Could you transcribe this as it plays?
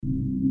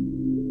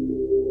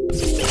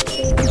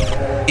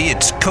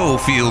It's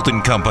Cofield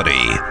and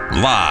Company,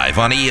 live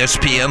on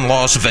ESPN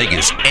Las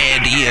Vegas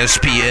and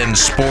ESPN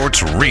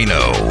Sports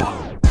Reno.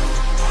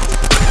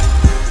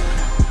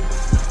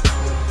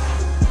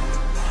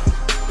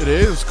 It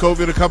is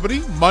Cofield and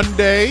Company,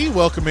 Monday.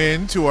 Welcome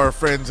in to our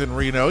friends in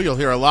Reno. You'll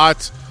hear a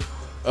lot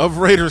of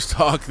Raiders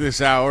talk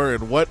this hour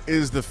and what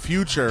is the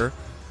future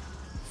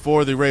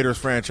for the Raiders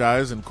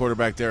franchise and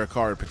quarterback Derek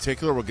Carr in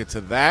particular. We'll get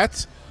to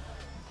that.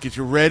 Get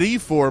you ready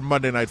for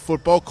Monday Night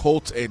Football,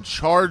 Colts and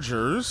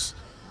Chargers.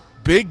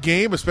 Big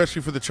game,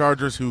 especially for the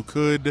Chargers, who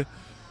could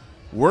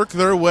work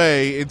their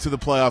way into the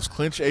playoffs,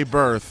 clinch a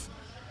berth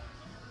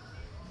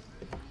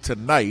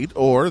tonight,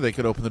 or they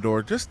could open the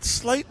door just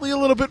slightly a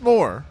little bit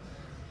more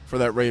for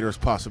that Raiders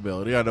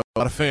possibility. I know a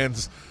lot of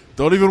fans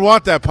don't even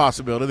want that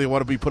possibility. They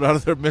want to be put out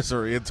of their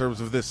misery in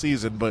terms of this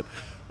season, but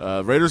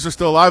Raiders are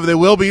still alive. They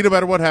will be no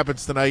matter what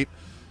happens tonight,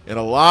 and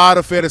a lot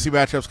of fantasy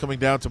matchups coming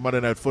down to Monday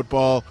Night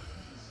Football.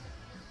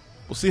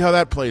 We'll see how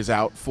that plays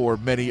out for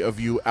many of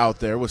you out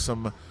there with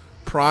some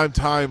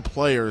primetime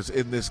players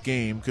in this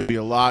game. Could be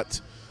a lot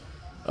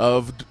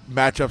of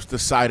matchups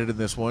decided in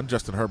this one.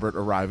 Justin Herbert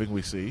arriving,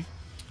 we see.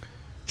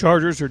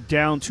 Chargers are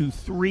down to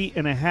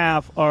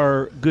 3.5.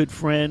 Our good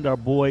friend, our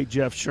boy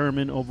Jeff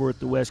Sherman over at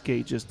the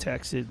Westgate just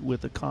texted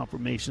with a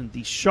confirmation.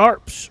 The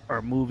Sharps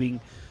are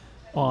moving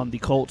on the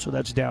Colts, so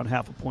that's down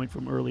half a point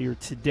from earlier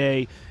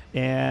today.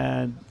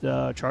 And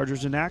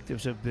Chargers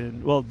inactives have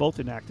been, well, both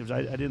inactives.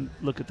 I didn't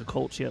look at the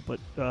Colts yet, but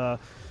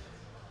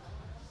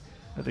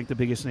I think the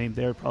biggest name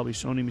there, probably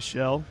Sony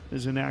Michel,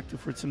 is inactive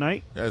for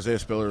tonight. Isaiah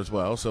Spiller as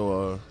well. So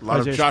a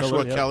lot Isaiah of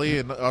Joshua Spiller, Kelly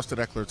and Austin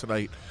Eckler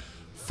tonight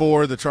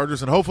for the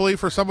Chargers. And hopefully,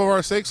 for some of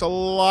our sakes, a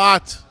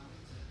lot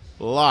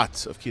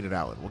of Keenan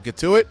Allen. We'll get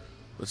to it.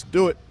 Let's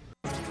do it.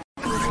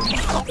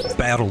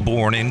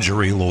 Battleborn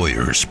Injury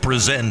Lawyers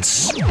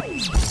presents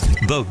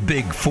The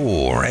Big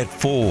Four at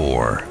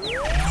 4.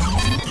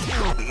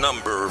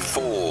 Number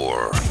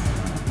 4.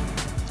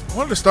 I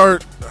wanted to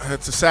start,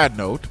 it's a sad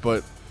note,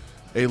 but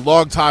a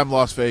longtime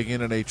Las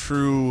Vegan and a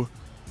true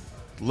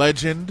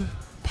legend,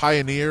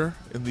 pioneer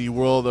in the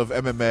world of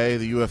MMA,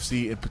 the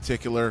UFC in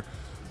particular,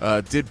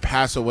 did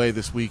pass away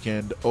this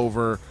weekend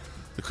over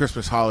the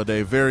Christmas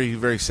holiday. Very,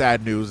 very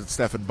sad news that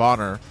Stephan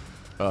Bonnar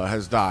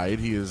has died.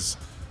 He is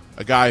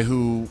a guy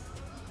who,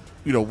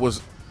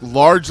 was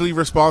largely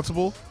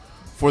responsible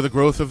for the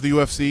growth of the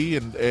UFC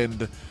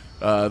and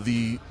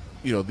the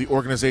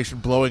organization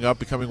blowing up,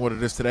 becoming what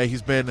it is today.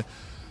 He's been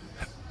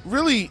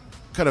really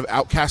kind of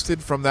outcasted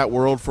from that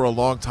world for a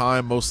long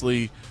time,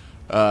 mostly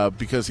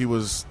because he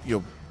was,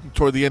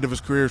 toward the end of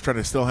his career, trying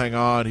to still hang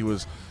on. He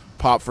was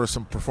popped for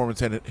some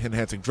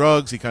performance-enhancing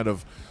drugs. He kind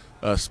of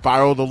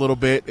spiraled a little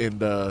bit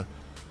and,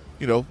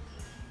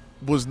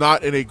 was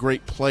not in a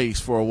great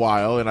place for a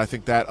while, and I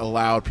think that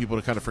allowed people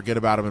to kind of forget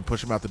about him and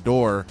push him out the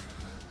door.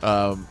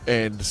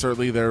 And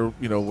certainly there,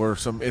 were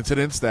some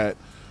incidents that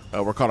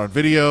were caught on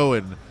video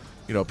and,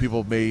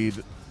 people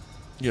made –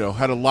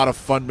 had a lot of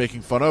fun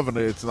making fun of, and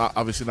it's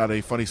obviously not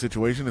a funny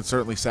situation. It's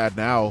certainly sad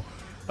now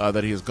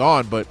that he is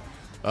gone, but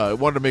I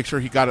wanted to make sure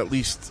he got at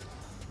least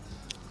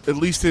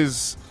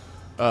his,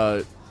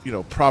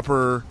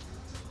 proper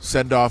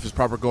send-off, his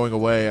proper going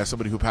away as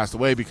somebody who passed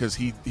away, because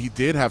he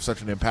did have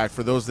such an impact.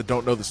 For those that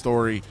don't know the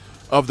story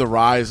of the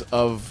rise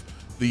of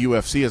the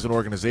UFC as an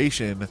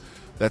organization,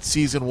 that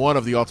season 1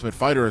 of The Ultimate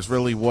Fighter is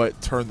really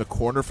what turned the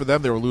corner for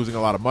them. They were losing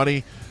a lot of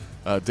money.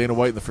 Dana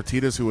White and the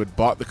Fertittas, who had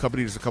bought the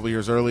company just a couple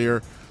years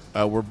earlier,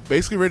 were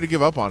basically ready to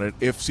give up on it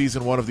if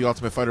season 1 of The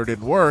Ultimate Fighter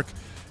didn't work.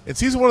 And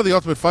season 1 of The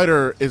Ultimate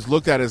Fighter is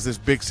looked at as this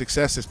big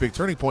success, this big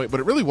turning point, but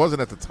it really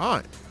wasn't at the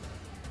time.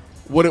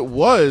 What it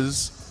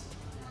was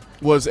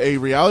a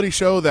reality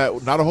show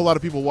that not a whole lot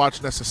of people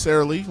watched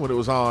necessarily when it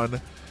was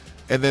on,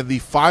 and then the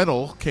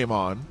final came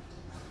on,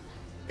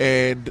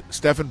 and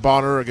Stephan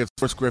Bonnar against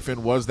Forrest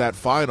Griffin was that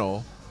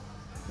final,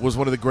 was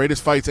one of the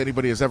greatest fights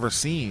anybody has ever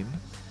seen.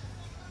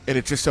 And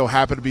it just so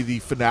happened to be the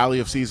finale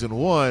of season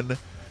 1.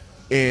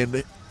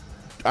 And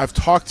I've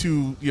talked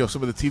to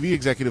some of the TV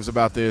executives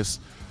about this,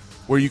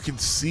 where you can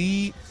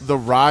see the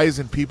rise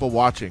in people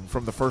watching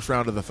from the first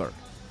round to the third.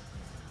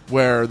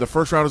 Where the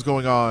first round is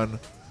going on,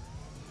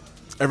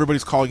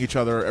 everybody's calling each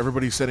other,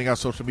 everybody's sending out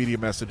social media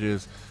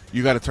messages,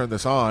 you got to turn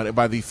this on. And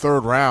by the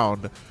third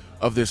round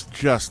of this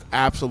just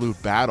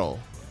absolute battle,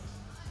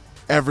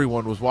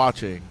 everyone was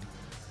watching.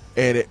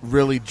 And it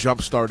really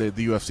jump-started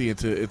the UFC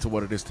into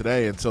what it is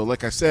today. And so,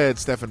 like I said,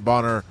 Stephan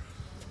Bonnar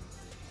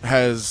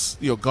has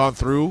gone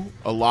through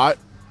a lot,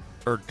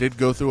 or did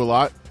go through a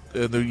lot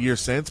in the years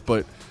since,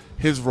 but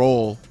his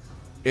role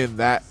in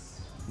that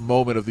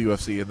moment of the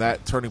UFC and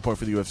that turning point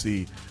for the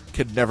UFC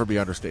can never be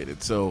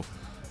understated. So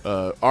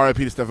RIP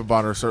to Stephan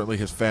Bonnar, certainly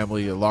his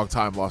family, a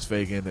longtime Las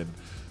Vegan,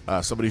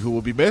 and somebody who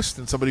will be missed,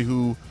 and somebody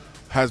who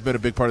has been a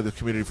big part of the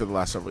community for the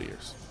last several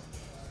years.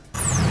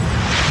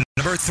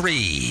 Number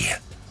 3.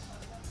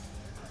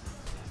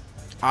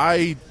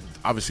 I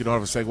obviously don't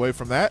have a segue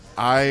from that.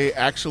 I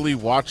actually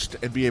watched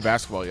NBA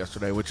basketball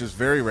yesterday, which is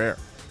very rare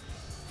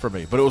for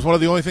me. But it was one of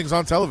the only things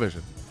on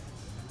television.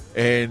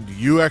 and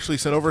you actually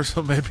sent over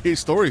some NBA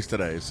stories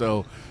today.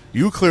 So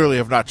you clearly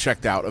have not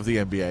checked out of the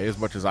NBA as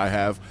much as I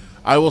have.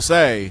 I will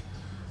say,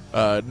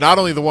 not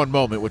only the one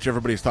moment, which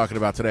everybody's talking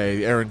about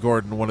today, Aaron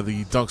Gordon, one of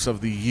the dunks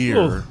of the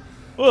year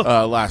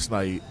last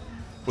night,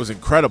 was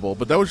incredible.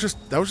 But that was just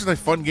a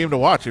fun game to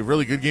watch. A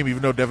really good game,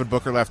 even though Devin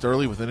Booker left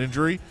early with an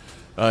injury.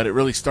 And it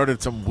really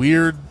started some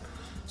weird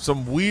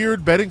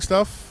betting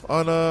stuff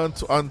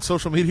on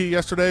social media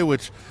yesterday,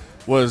 which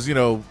was,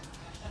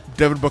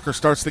 Devin Booker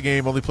starts the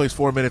game, only plays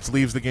 4 minutes,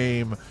 leaves the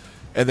game,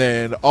 and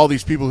then all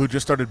these people who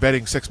just started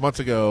betting 6 months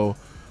ago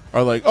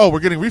are like, "Oh,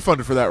 we're getting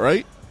refunded for that,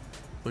 right?"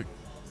 Like,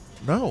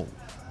 no.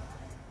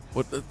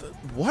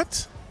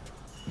 What?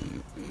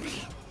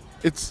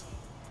 It's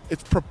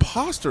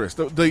preposterous.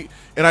 And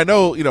I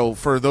know,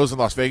 for those in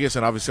Las Vegas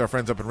and obviously our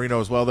friends up in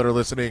Reno as well that are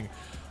listening,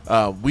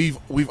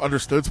 we've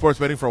understood sports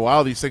betting for a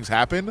while. These things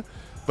happen,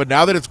 but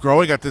now that it's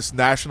growing at this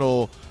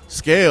national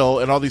scale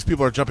and all these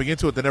people are jumping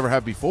into it that never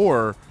have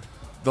before,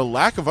 the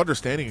lack of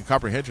understanding and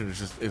comprehension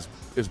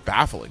is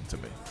baffling to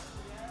me.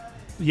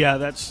 Yeah,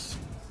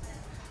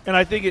 and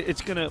I think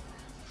it's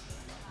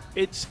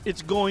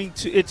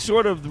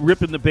sort of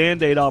ripping the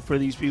Band-Aid off for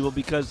these people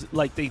because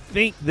they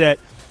think that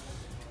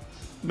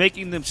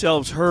making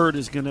themselves heard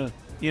is going to,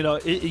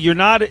 you're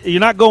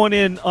not going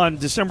in on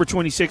December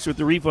 26th with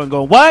the refund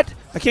going, "What?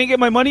 I can't get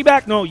my money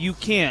back?" No, you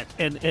can't.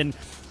 And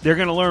they're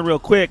going to learn real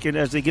quick. And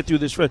as they get through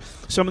this,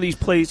 some of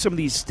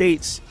these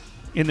states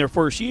in their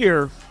first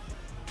year,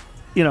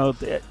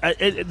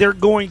 they're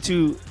going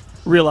to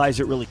realize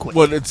it really quick.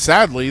 Well, and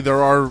sadly,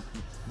 there are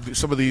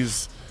some of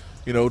these,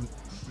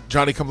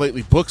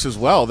 Johnny-come-lately books as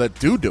well that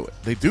do it.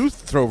 They do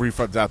throw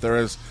refunds out there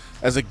as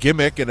a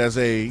gimmick and as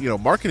a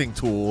marketing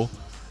tool,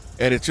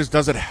 and it just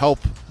doesn't help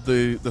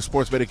the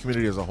sports betting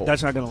community as a whole.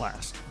 That's not going to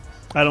last.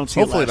 I don't see.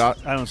 Hopefully it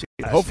last. I don't see.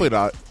 It Hopefully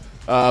not.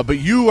 But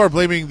you are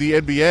blaming the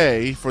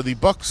NBA for the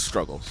Bucks'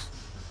 struggles.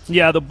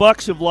 Yeah, the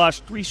Bucks have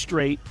lost 3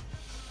 straight.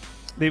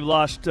 They've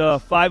lost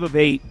 5 of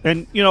 8.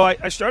 And,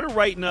 I started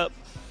writing up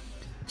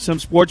some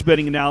sports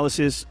betting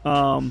analysis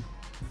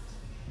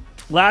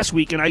last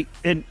week, and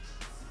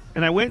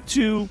I went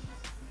to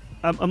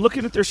I'm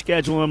looking at their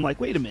schedule, and I'm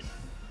like, wait a minute.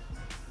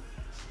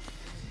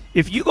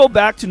 If you go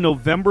back to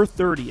November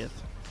 30th,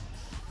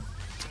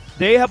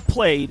 they have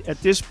played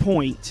at this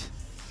point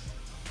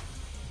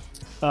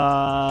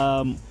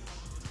 14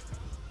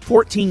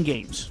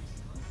 games.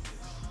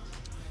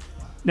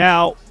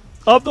 Now,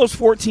 of those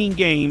 14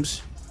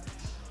 games,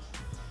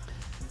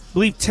 I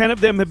believe 10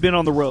 of them have been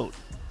on the road,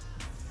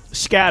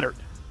 scattered.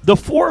 The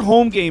 4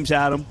 home games,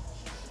 Adam,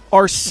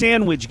 are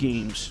sandwich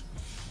games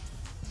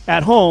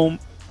at home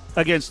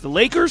against the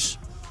Lakers,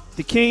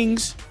 the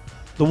Kings,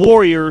 the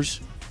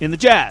Warriors, and the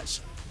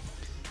Jazz.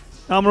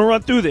 Now, I'm going to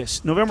run through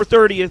this. November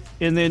 30th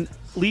and then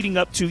leading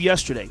up to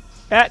yesterday.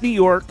 At New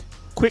York,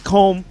 quick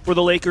home for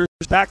the Lakers,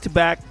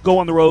 back-to-back, go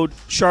on the road,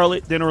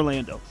 Charlotte, then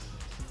Orlando.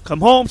 Come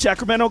home,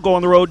 Sacramento, go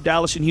on the road,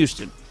 Dallas and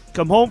Houston.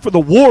 Come home for the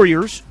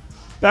Warriors,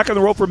 back on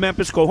the road for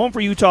Memphis, go home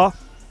for Utah,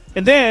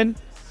 and then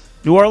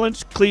New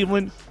Orleans,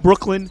 Cleveland,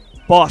 Brooklyn,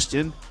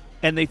 Boston,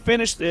 and they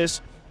finish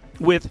this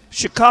with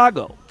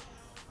Chicago.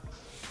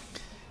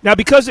 Now,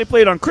 because they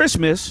played on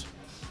Christmas,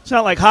 it's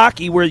not like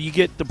hockey where you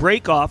get the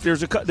break off.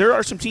 There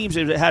are some teams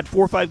that had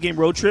 4 or 5 game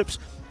road trips,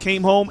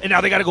 came home, and now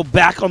they got to go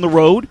back on the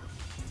road.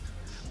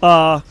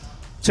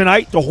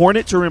 Tonight, the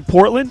Hornets are in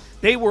Portland.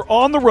 They were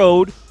on the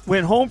road,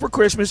 went home for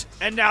Christmas,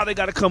 and now they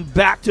got to come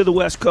back to the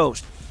West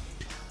Coast.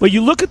 But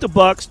you look at the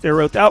Bucks, they're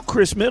without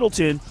Chris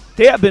Middleton.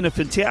 They have been a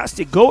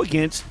fantastic go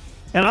against,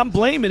 and I'm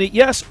blaming it,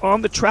 yes,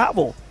 on the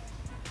travel.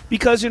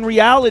 Because in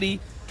reality,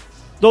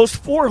 those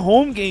 4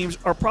 home games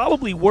are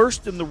probably worse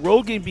than the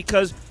road game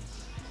because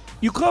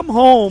you come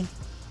home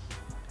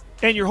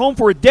and you're home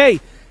for a day.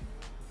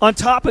 On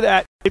top of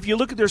that, if you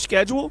look at their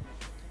schedule,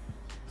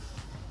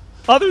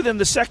 other than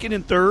the second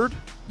and third,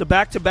 the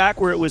back-to-back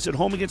where it was at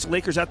home against the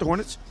Lakers at the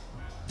Hornets,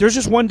 there's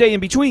just one day in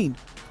between.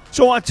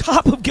 So on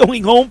top of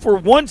going home for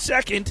 1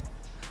 second,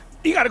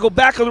 you got to go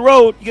back on the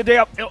road, you get a day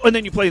off, and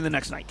then you play the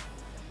next night.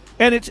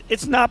 And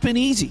it's not been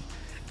easy.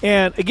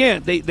 And,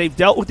 again, they've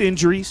dealt with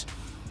injuries.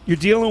 You're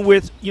dealing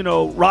with,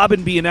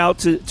 Robin being out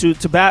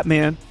to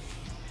Batman.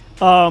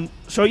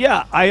 So,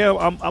 yeah,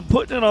 I'm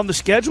putting it on the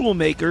schedule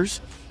makers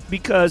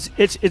because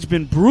it's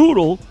been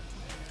brutal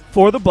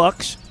for the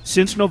Bucks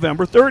since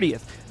November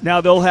 30th. Now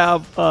they'll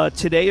have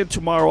today and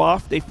tomorrow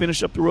off. They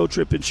finish up the road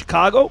trip in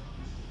Chicago.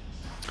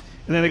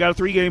 And then they got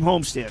a 3-game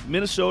homestand,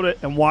 Minnesota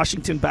and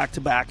Washington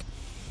back-to-back.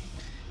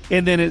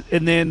 And then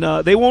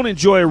they won't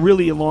enjoy a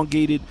really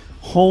elongated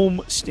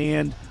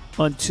homestand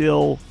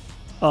until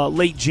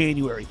late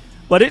January.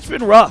 But it's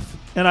been rough.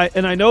 And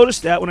I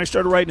noticed that when I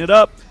started writing it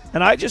up.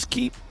 And I just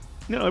keep,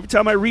 every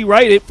time I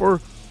rewrite it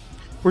for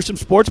some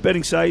sports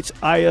betting sites,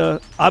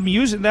 I'm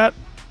using that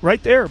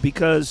right there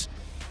because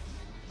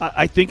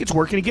I think it's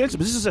working against them.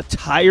 This is a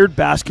tired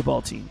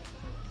basketball team.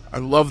 I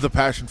love the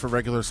passion for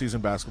regular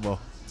season basketball.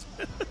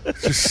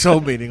 It's just so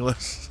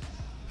meaningless.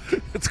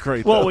 It's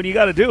great. Well, though. when you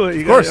got to do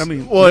it, of course.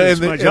 it's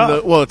my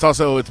job.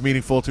 It's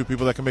meaningful to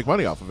people that can make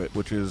money off of it,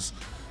 which is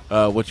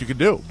what you can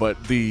do. But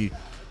in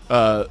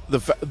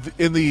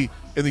the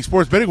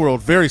sports betting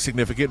world, very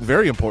significant and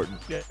very important.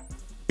 Yeah.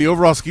 The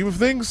overall scheme of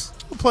things,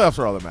 the playoffs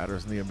are all that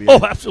matters in the NBA.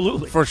 Oh,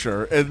 absolutely. For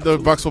sure. And the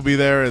Bucks will be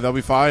there, and they'll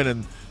be fine,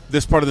 and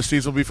this part of the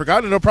season will be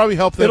forgotten, and it'll probably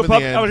help them in the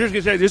end. I was just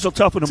going to say, this will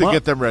toughen them to up.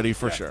 get them ready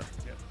for sure.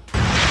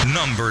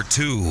 Number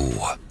 2.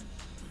 All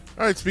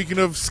right, speaking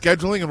of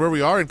scheduling and where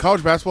we are, in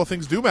college basketball,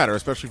 things do matter,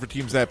 especially for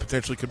teams that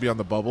potentially could be on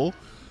the bubble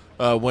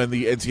when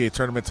the NCAA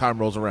tournament time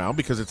rolls around,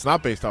 because it's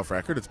not based off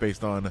record. It's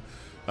based on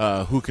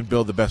who can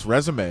build the best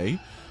resume.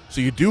 So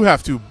you do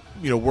have to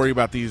worry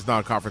about these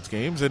non-conference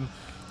games, and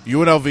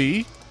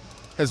UNLV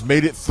has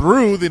made it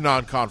through the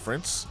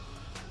non-conference,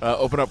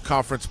 open up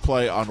conference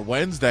play on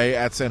Wednesday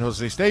at San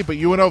Jose State, but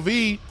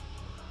UNLV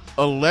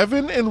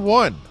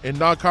 11-1 in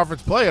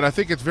non-conference play, and I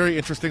think it's very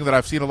interesting that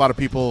I've seen a lot of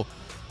people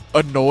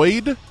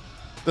annoyed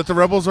that the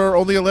Rebels are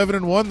only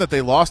 11-1, that they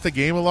lost a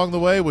game along the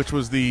way, which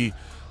was the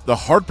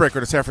heartbreaker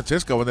to San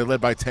Francisco when they led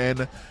by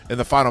 10 in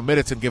the final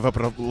minutes and give up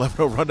an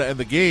 11-0 run to end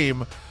the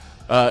game.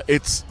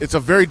 It's a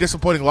very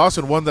disappointing loss,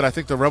 and one that I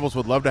think the Rebels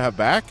would love to have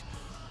back.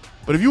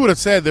 But if you would have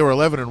said they were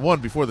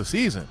 11-1 before the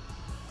season,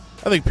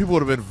 I think people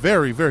would have been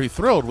very, very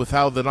thrilled with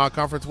how the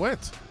non-conference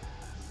went.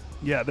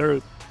 Yeah,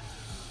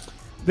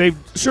 they've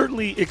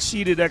certainly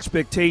exceeded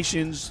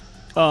expectations.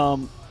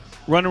 Running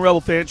Rebel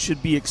fans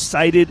should be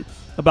excited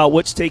about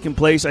what's taken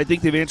place. I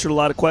think they've answered a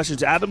lot of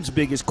questions. Adam's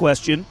biggest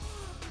question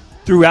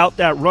throughout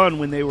that run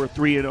when they were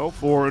 3-0,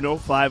 4-0,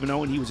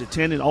 5-0, and he was at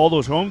 10 in all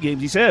those home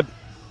games, he said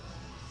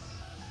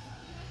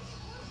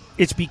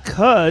it's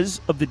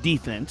because of the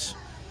defense.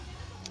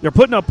 They're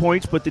putting up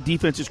points, but the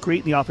defense is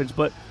creating the offense.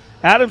 But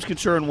Adam's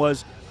concern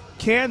was,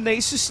 can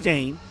they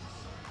sustain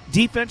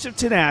defensive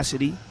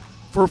tenacity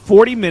for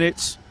 40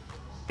 minutes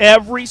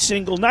every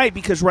single night?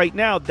 Because right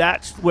now,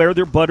 that's where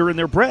they're buttering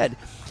their bread.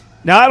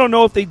 Now, I don't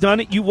know if they've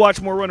done it. You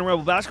watch more Running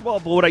Rebel basketball,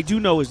 but what I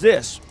do know is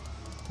this.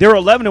 They're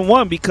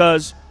 11-1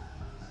 because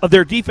of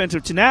their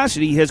defensive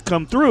tenacity has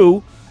come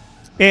through,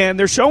 and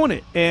they're showing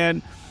it.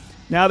 And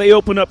now they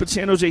open up at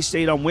San Jose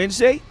State on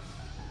Wednesday.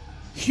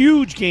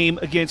 Huge game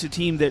against a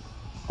team that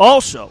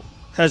also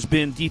has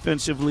been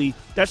defensively,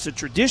 that's the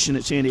tradition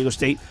at San Diego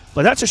State,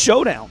 but that's a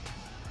showdown.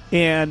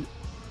 And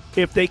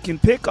if they can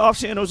pick off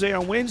San Jose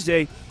on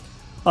Wednesday,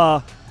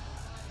 the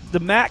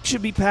MAC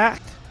should be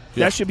packed.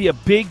 Yeah. That should be a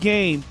big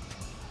game.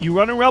 You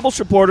Running Rebel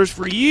supporters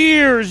for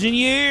years and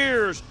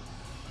years,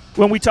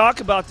 when we talk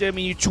about them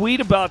and you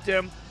tweet about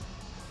them,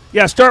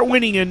 yeah, start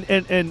winning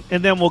and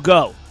then we'll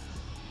go.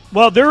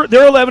 Well, they're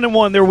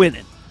 11-1, they're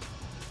winning.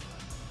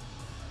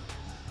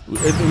 And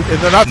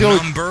they're not the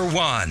only number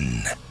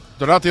 1.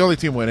 They're not the only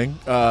team winning.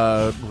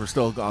 We're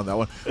still on that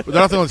one, but they're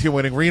not the only team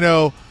winning.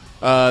 Reno,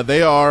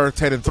 they are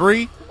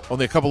 10-3.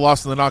 Only a couple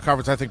losses in the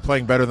non-conference. I think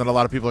playing better than a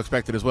lot of people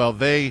expected as well.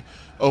 They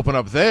open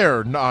up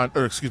their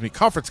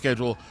conference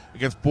schedule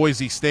against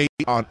Boise State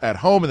at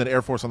home, and then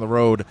Air Force on the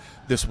road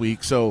this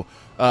week. So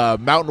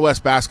Mountain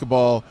West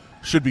basketball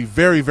should be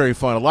very, very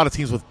fun. A lot of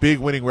teams with big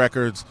winning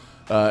records.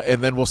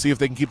 And then we'll see if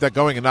they can keep that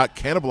going and not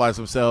cannibalize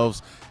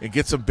themselves and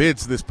get some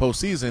bids this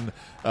postseason,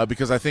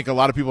 because I think a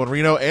lot of people in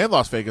Reno and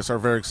Las Vegas are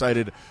very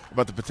excited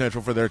about the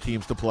potential for their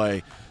teams to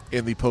play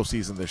in the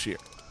postseason this year.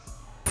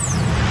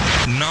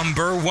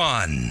 Number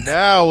 1.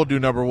 Now we'll do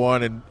number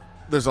 1, and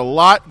there's a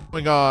lot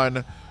going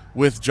on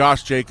with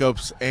Josh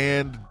Jacobs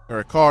and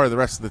Eric Carr, the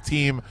rest of the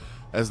team,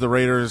 as the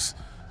Raiders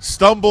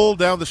stumble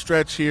down the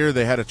stretch here.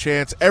 They had a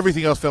chance.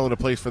 Everything else fell into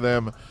place for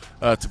them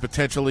to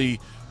potentially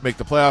make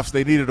the playoffs.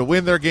 They needed to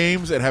win their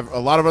games and have a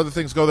lot of other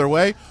things go their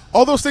way.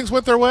 All those things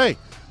went their way.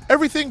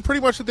 Everything pretty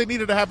much that they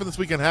needed to happen this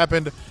weekend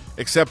happened,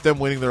 except them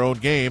winning their own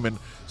game. And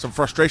some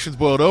frustrations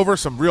boiled over,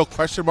 some real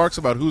question marks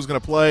about who's going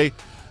to play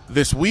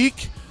this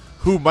week,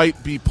 who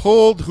might be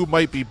pulled, who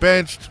might be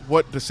benched,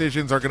 what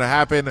decisions are going to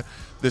happen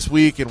this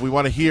week. And we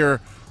want to hear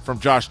from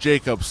Josh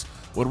Jacobs.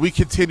 When we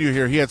continue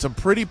here, he had some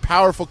pretty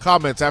powerful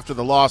comments after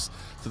the loss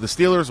to the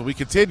Steelers. And we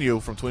continue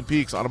from Twin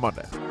Peaks on a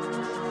Monday.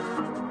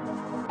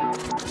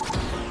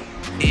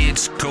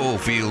 It's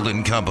Cofield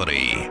and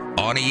Company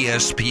on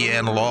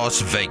ESPN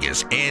Las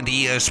Vegas and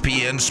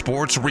ESPN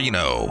Sports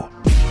Reno.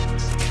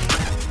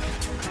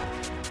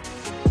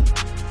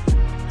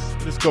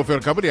 It's Cofield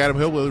and Company. Adam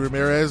Hill, Willie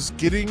Ramirez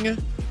getting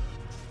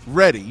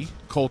ready.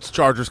 Colts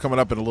Chargers coming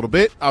up in a little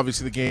bit.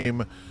 Obviously, the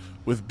game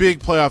with big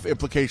playoff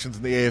implications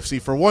in the AFC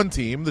for one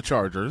team, the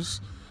Chargers.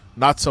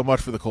 Not so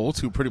much for the Colts,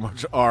 who pretty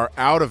much are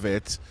out of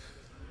it.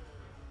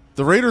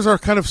 The Raiders are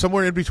kind of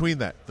somewhere in between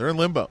that. They're in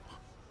limbo.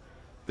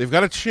 They've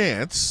got a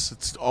chance.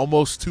 It's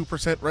almost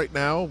 2% right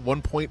now,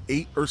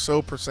 1.8 or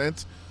so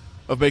percent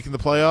of making the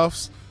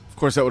playoffs. Of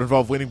course, that would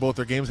involve winning both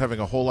their games, having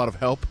a whole lot of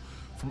help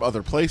from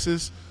other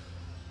places.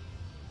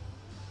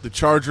 The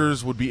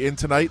Chargers would be in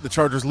tonight. The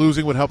Chargers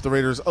losing would help the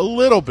Raiders a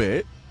little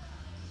bit,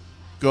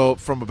 go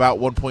from about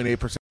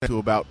 1.8% to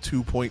about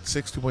 2.6,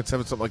 2.7,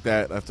 something like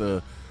that. I have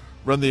to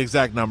run the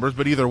exact numbers.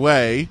 But either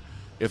way,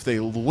 if they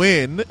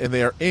win and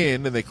they are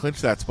in and they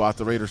clinch that spot,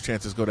 the Raiders'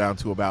 chances go down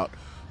to about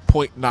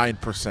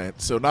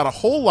 0.9%. So not a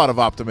whole lot of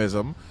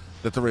optimism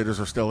that the Raiders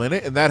are still in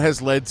it, and that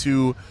has led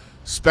to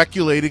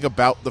speculating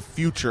about the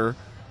future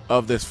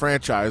of this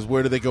franchise.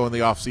 Where do they go in the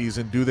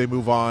offseason? Do they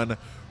move on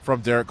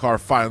from Derek Carr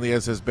finally,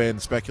 as has been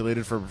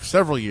speculated for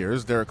several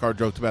years? Derek Carr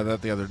joked about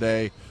that the other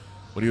day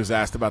when he was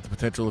asked about the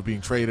potential of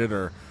being traded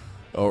or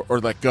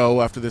let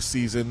go after this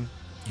season.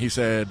 He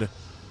said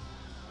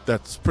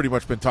that's pretty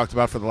much been talked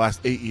about for the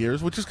last 8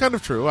 years, which is kind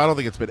of true. I don't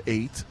think it's been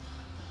 8.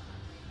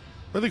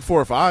 I think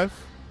 4 or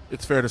 5.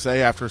 It's fair to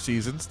say after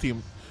seasons,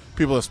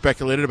 people have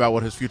speculated about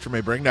what his future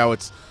may bring. Now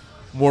it's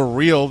more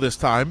real this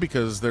time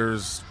because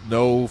there's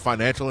no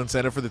financial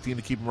incentive for the team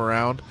to keep him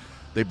around.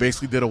 They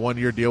basically did a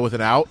 1-year deal with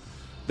an out.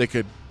 They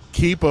could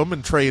keep him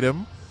and trade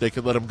him. They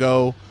could let him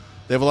go.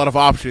 They have a lot of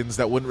options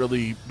that wouldn't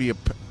really be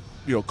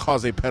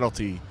cause a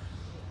penalty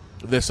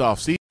this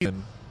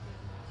offseason.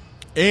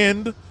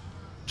 And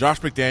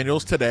Josh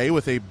McDaniels today,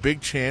 with a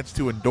big chance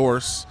to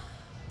endorse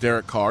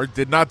Derek Carr,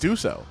 did not do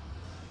so.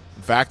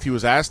 In fact, he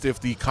was asked if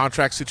the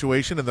contract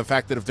situation and the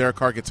fact that if Derek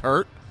Carr gets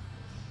hurt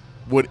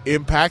would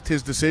impact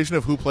his decision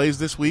of who plays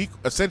this week,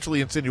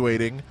 essentially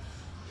insinuating,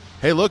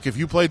 hey, look, if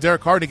you play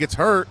Derek Carr and he gets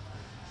hurt,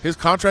 his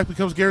contract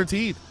becomes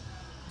guaranteed.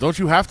 Don't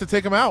you have to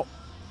take him out?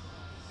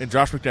 And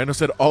Josh McDaniels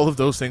said all of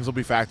those things will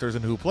be factors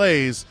in who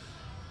plays.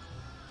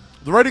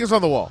 The writing is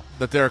on the wall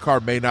that Derek Carr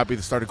may not be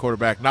the starting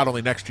quarterback, not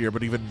only next year,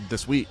 but even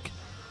this week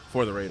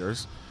for the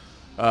Raiders.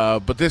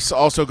 But this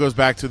also goes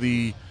back to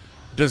the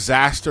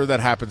disaster that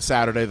happened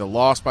Saturday, the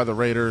loss by the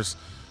Raiders.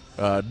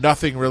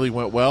 Nothing really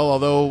went well,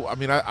 although,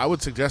 I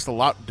would suggest a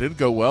lot did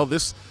go well.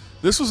 This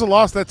was a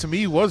loss that, to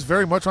me, was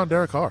very much on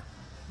Derek Carr.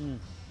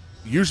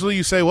 Usually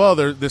you say, well,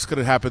 this could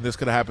have happened, this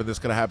could have happened, this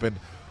could have happened.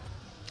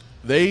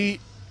 They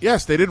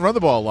didn't run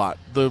the ball a lot.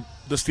 The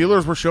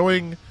Steelers were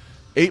showing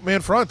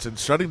 8-man fronts and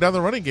shutting down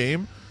the running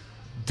game,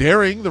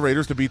 daring the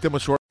Raiders to beat them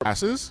with short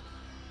passes,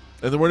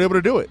 and they weren't able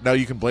to do it. Now,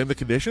 you can blame the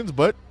conditions,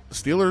 but the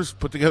Steelers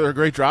put together a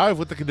great drive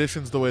with the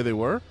conditions the way they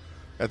were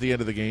at the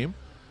end of the game.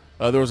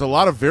 There was a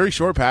lot of very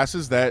short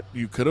passes that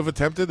you could have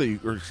attempted, that you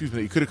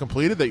could have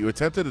completed, that you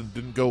attempted and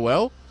didn't go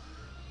well.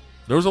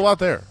 There was a lot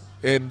there.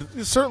 And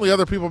certainly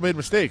other people made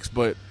mistakes,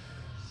 but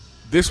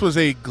this was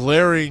a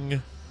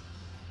glaring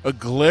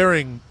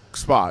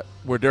spot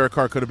where Derek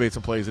Carr could have made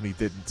some plays and he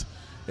didn't,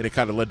 and it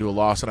kind of led to a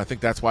loss, and I think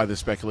that's why this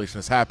speculation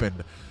has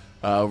happened.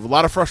 A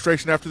lot of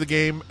frustration after the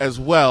game as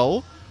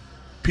well.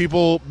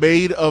 People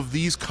made of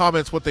these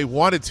comments what they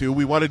wanted to.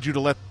 We wanted to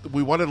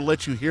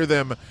let you hear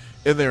them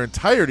in their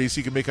entirety so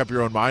you can make up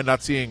your own mind,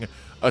 not seeing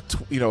a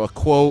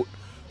quote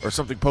or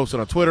something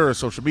posted on Twitter or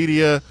social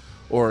media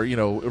or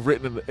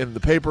written in the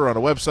paper on a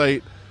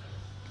website.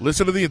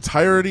 Listen to the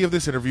entirety of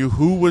this interview.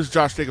 Who was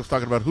Josh Jacobs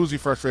talking about? Who's he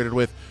frustrated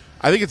with?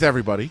 I think it's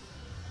everybody.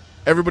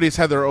 Everybody's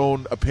had their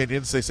own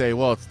opinions. They say,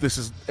 well, this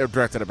is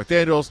directed at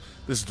McDaniels,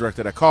 this is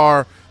directed at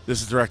Carr,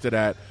 this is directed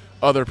at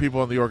other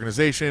people in the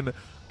organization.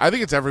 I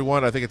think it's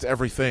everyone. I think it's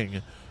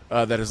everything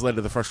that has led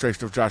to the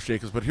frustration of Josh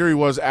Jacobs. But here he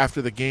was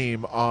after the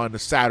game on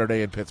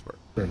Saturday in Pittsburgh.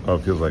 Oh,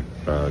 it feels like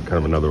kind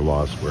of another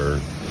loss where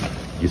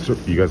you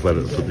guys let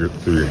it slip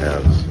through your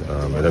hands.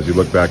 And as you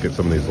look back at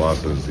some of these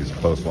losses, these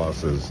close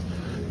losses,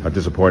 how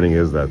disappointing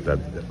is that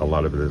a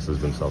lot of this has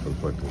been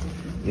self-inflicted?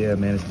 Yeah,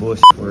 man, it's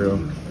bullshit for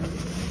real.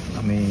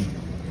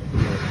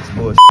 It's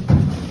bullshit.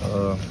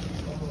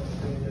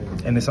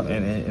 And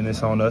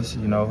it's on us,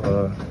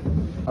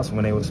 That's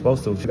when they were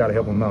supposed to. We got to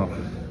help them out.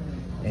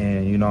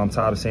 And, I'm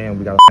tired of saying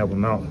we got to help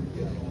them out.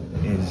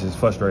 And it's just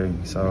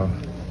frustrating. So,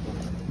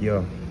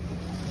 yeah.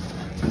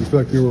 You feel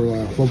like they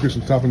were focused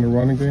on topping the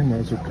running game?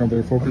 That's what kind of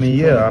their focus?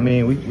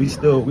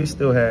 We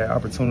still had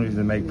opportunities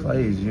to make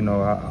plays.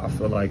 I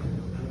feel like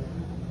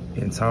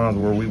in times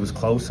where we was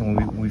close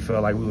and we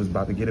felt like we was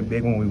about to get a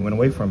big one, we went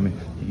away from it.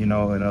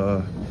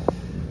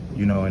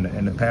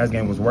 And the pass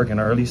game was working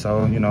early,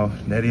 so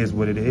that is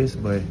what it is.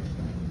 But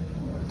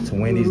to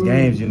win these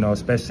games,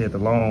 especially at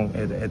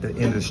the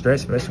end of the stretch,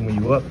 especially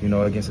when you up,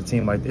 against a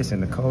team like this in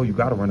the cold, you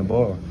got to run the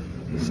ball.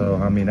 So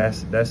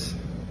that's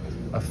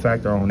a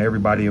factor on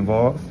everybody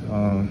involved,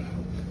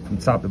 from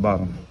top to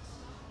bottom.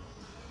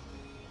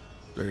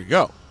 There you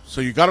go.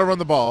 So you got to run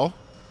the ball.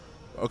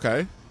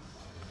 Okay,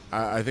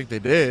 I think they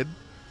did.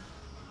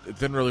 It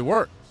didn't really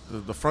work.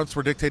 The fronts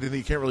were dictating that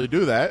you can't really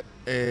do that,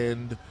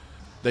 and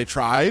they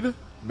tried.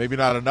 Maybe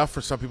not enough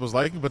for some people's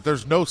liking, but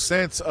there's no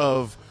sense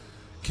of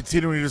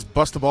continuing to just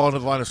bust the ball into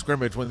the line of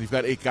scrimmage when you've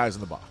got 8 guys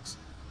in the box.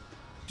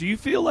 Do you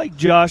feel like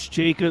Josh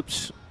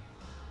Jacobs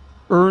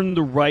earned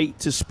the right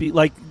to speak?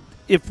 Like,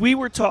 if we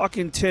were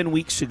talking 10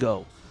 weeks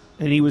ago,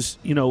 and he was,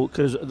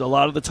 because a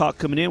lot of the talk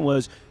coming in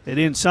was they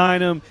didn't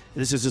sign him,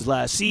 this is his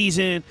last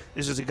season,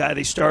 this is a guy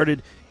they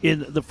started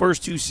in the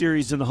first 2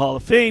 series in the Hall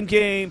of Fame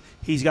game,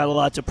 he's got a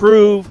lot to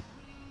prove.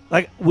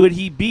 Like, would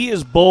he be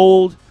as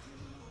bold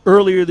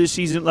earlier this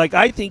season? Like,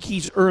 I think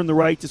he's earned the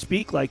right to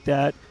speak like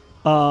that,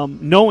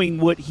 knowing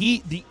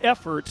the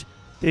effort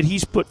that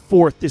he's put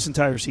forth this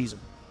entire season.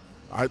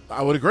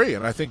 I would agree,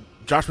 and I think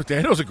Josh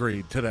McDaniels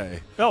agreed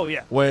today. Oh,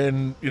 yeah.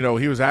 When,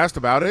 he was asked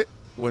about it,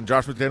 when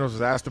Josh McDaniels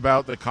was asked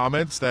about the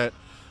comments that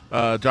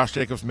Josh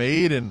Jacobs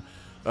made and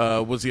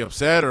Was he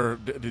upset or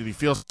did he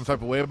feel some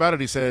type of way about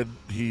it? He said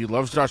he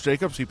loves Josh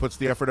Jacobs. He puts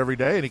the effort every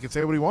day, and he can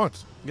say what he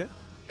wants. Yeah.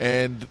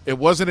 And it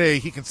wasn't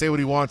he can say what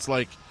he wants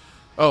like,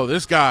 oh,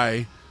 this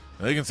guy,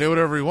 he can say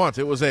whatever he wants.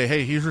 It was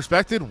hey, he's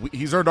respected.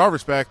 He's earned our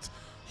respect.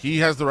 He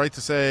has the right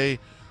to say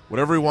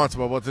whatever he wants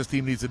about what this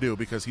team needs to do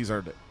because he's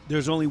earned it.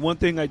 There's only one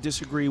thing I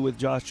disagree with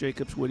Josh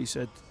Jacobs, what he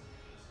said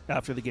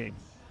after the game,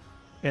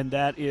 and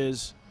that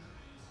is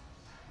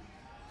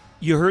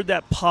you heard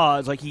that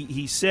pause, like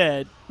he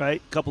said,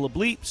 right, a couple of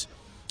bleeps,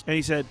 and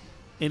he said,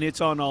 and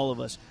it's on all of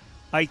us.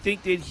 I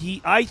think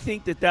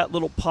that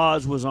little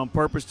pause was on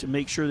purpose to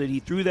make sure that he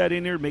threw that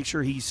in there, make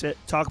sure he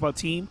talk about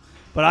team.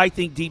 But I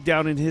think deep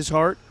down in his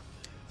heart,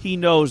 he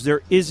knows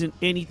there isn't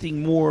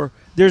anything more.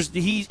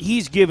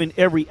 He's given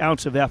every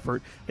ounce of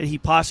effort that he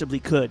possibly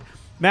could.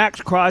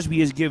 Max Crosby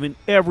has given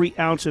every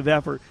ounce of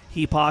effort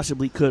he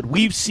possibly could.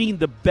 We've seen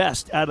the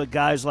best out of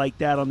guys like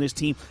that on this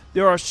team.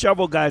 There are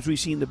several guys we've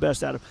seen the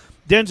best out of.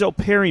 Denzel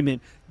Perryman,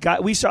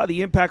 we saw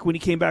the impact when he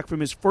came back from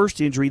his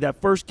first injury,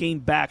 that first game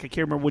back. I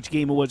can't remember which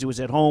game it was. It was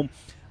at home.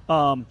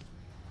 Might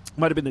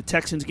have been the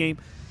Texans game.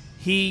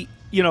 We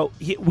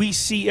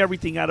see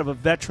everything out of a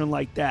veteran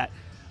like that.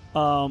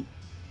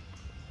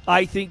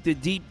 I think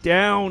that deep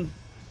down,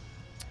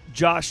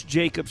 Josh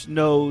Jacobs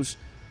knows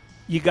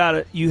you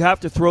have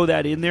to throw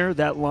that in there,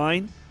 that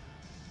line.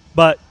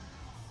 But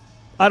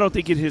I don't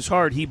think in his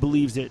heart he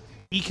believes that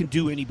he can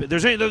do any better.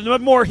 There's no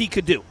more he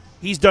could do.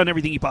 He's done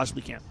everything he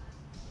possibly can.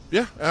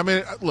 Yeah, I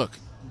mean, look,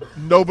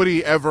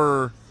 nobody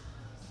ever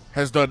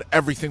has done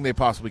everything they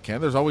possibly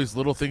can. There's always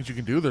little things you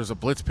can do. There's a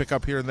blitz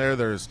pickup here and there.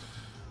 There's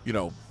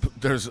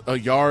a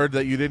yard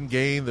that you didn't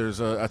gain.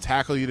 There's a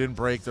tackle you didn't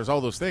break. There's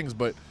all those things.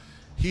 But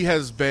he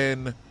has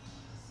been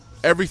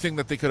everything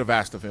that they could have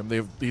asked of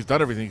him. He's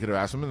done everything he could have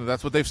asked him, and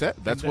that's what they've said.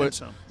 That's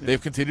what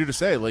they've continued to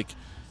say. Like,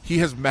 he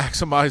has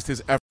maximized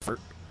his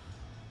effort,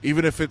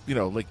 even if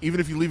even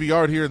if you leave a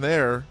yard here and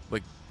there,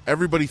 like,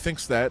 everybody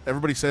thinks that.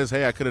 Everybody says,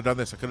 hey, I could have done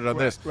this. I could have done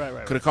this.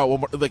 Right. Could have caught one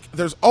more. Like,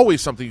 there's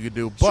always something you can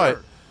do, but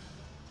sure.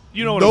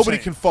 You know what nobody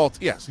I'm can fault.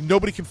 Yes,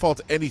 nobody can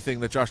fault anything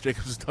that Josh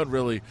Jacobs has done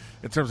really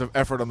in terms of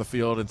effort on the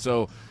field, and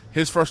so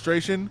his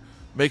frustration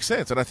makes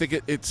sense. And I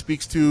think it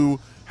speaks to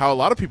how a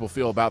lot of people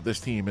feel about this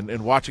team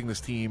and watching this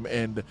team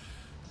and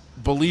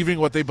believing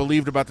what they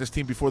believed about this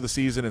team before the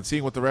season and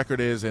seeing what the record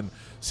is and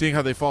seeing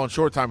how they've fallen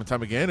short time and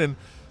time again and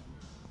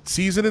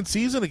season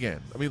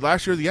again. I mean,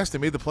 last year, yes, they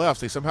made the playoffs.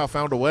 They somehow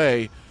found a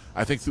way,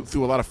 I think,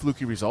 through a lot of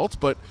fluky results,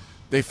 but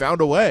they found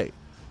a way.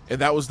 And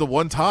that was the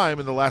one time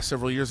in the last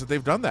several years that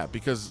they've done that,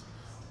 because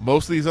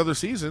most of these other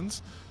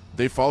seasons,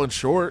 they've fallen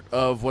short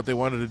of what they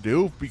wanted to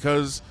do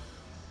because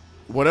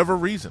whatever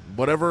reason,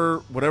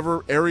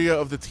 whatever area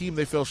of the team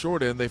they fell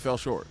short in, they fell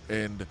short.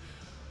 And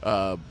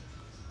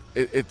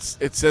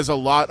it says a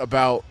lot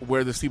about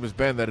where this team has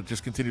been that it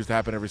just continues to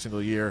happen every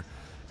single year.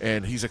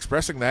 And he's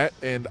expressing that.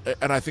 And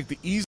I think the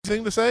easy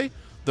thing to say,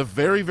 the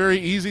very, very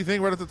easy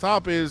thing right at the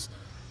top is,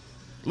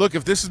 look,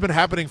 if this has been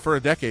happening for a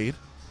decade,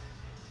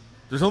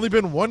 there's only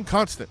been one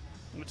constant.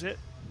 That's it.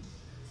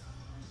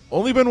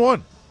 Only been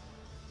one.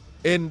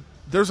 And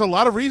there's a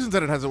lot of reasons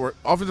that it hasn't worked.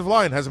 Offensive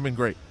line hasn't been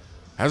great.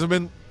 Hasn't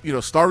been,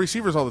 star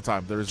receivers all the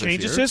time. There is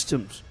change of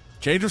systems.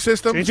 Change of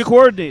systems. Change of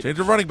coordinator. Change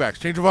of running backs.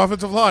 Change of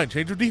offensive line.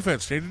 Change of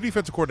defense. Change of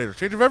defensive coordinator.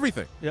 Change of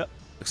everything. Yep.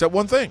 Except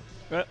one thing.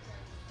 Yep.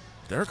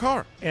 Derek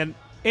Carr. And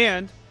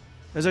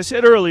as I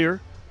said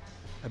earlier,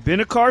 I've been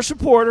a Carr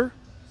supporter.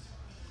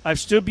 I've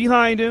stood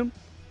behind him.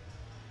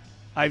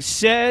 I've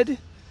said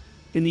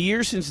in the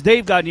years since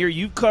they've gotten here,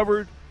 you've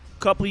covered a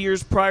couple of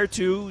years prior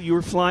to, you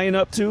were flying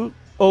up to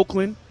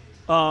Oakland.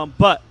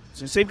 But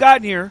since they've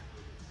gotten here,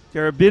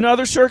 there have been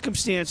other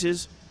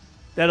circumstances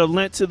that have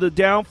led to the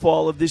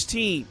downfall of this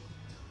team.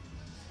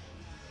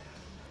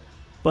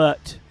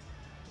 But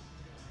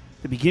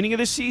the beginning of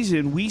the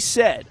season,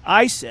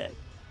 I said,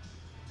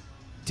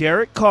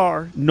 Derek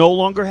Carr no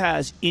longer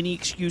has any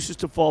excuses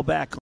to fall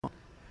back on.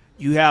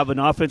 You have an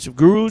offensive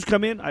guru who's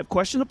come in. I've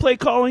questioned the play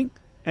calling,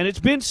 and it's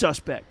been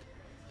suspect.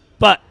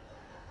 But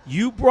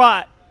you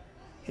brought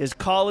his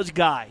college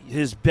guy,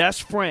 his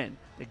best friend,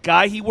 the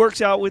guy he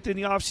works out with in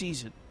the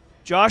offseason.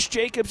 Josh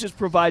Jacobs has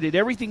provided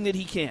everything that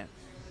he can.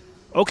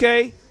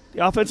 Okay,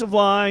 the offensive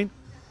line,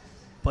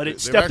 but it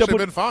stepped up. They've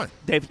been fine.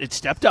 It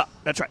stepped up.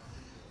 That's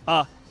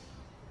right.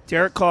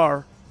 Derek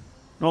Carr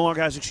no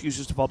longer has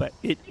excuses to fall back.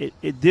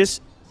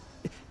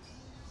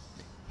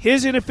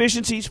 His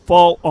inefficiencies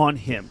fall on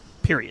him.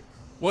 Period.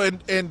 Well,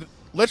 and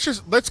let's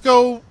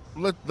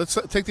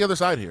take the other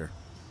side here,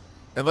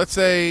 and let's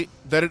say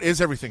that it is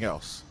everything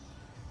else.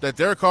 That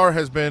Derek Carr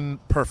has been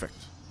perfect.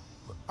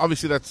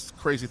 Obviously, that's a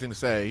crazy thing to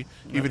say.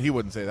 Right. Even he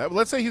wouldn't say that. But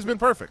let's say he's been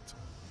perfect.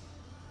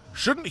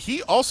 Shouldn't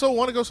he also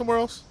want to go somewhere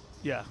else?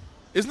 Yeah.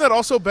 Isn't that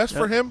also best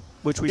for him?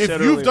 Which we said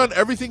earlier. If you've done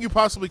everything you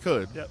possibly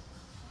could,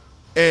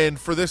 and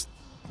for this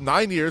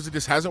 9 years it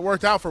just hasn't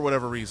worked out for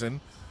whatever reason,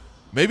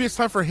 maybe it's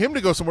time for him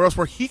to go somewhere else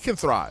where he can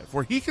thrive,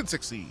 where he can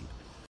succeed.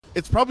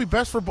 It's probably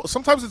best for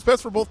sometimes it's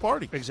best for both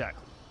parties.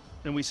 Exactly.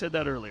 And we said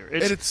that earlier.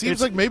 And it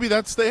seems like maybe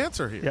that's the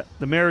answer here. Yeah,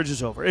 the marriage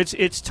is over.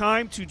 It's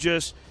time to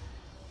just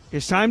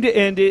It's time to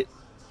end it.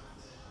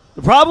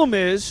 The problem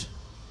is,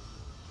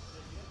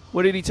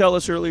 what did he tell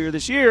us earlier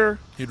this year?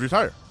 He'd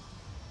retire.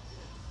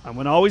 I'm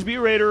going to always be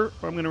a Raider,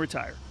 or I'm going to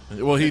retire.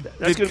 Well, he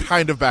That's did good.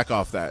 kind of back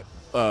off that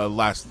a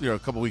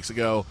couple weeks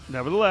ago.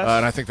 Nevertheless.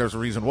 And I think there's a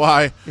reason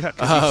why. Yeah,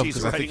 'cause he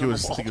sees I the think writing he on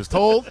was the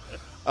wall.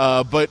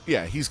 told. But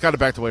yeah, he's kind of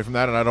backed away from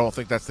that, and I don't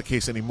think that's the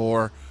case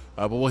anymore.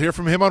 But we'll hear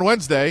from him on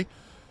Wednesday.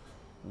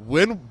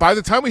 By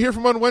the time we hear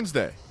from him on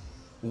Wednesday,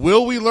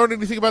 will we learn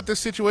anything about this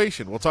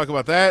situation? We'll talk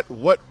about that.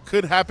 What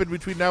could happen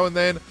between now and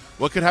then?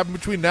 What could happen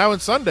between now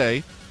and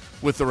Sunday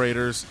with the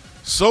Raiders?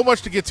 So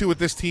much to get to with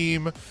this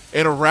team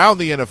and around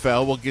the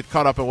NFL. We'll get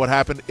caught up on what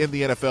happened in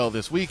the NFL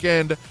this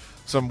weekend.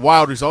 Some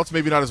wild results,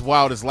 maybe not as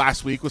wild as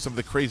last week with some of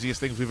the craziest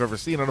things we've ever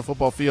seen on a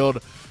football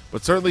field,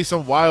 but certainly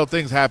some wild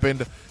things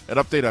happened. An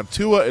update on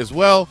Tua as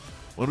well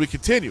when we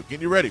continue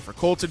getting you ready for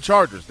Colts and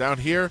Chargers down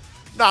here,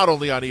 not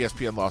only on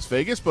ESPN Las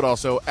Vegas, but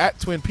also at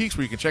Twin Peaks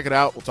where you can check it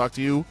out. We'll talk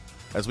to you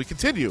as we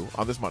continue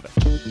on this Monday.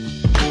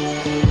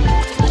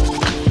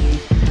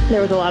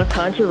 There was a lot of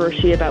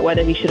controversy about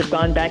whether he should have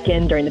gone back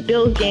in during the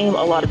Bills game,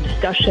 a lot of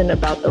discussion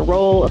about the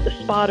role of the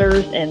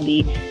spotters and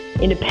the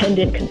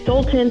independent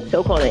consultants,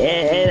 so-called.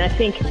 And I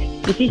think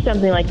you see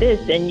something like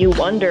this and you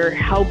wonder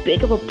how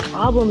big of a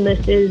problem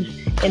this is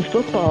in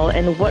football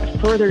and what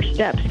further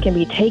steps can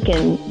be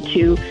taken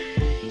to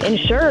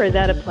ensure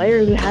that a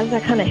player who has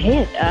that kind of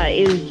hit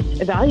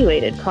is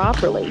evaluated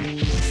properly.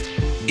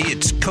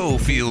 It's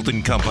Cofield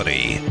and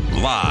Company,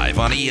 live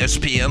on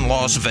ESPN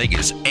Las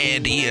Vegas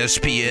and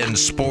ESPN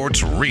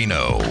Sports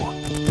Reno.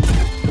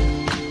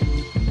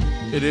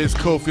 It is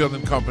Cofield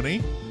and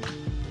Company.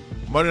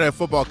 Monday Night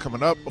Football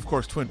coming up. Of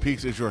course, Twin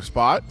Peaks is your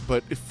spot.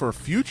 But if for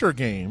future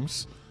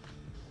games,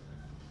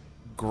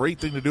 great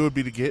thing to do would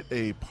be to get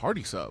a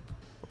party sub,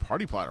 a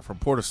party platter from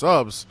Porta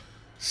Subs.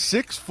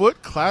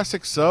 6-foot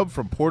classic sub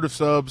from Porta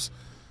Subs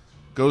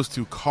goes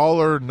to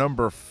caller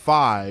number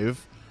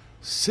 5.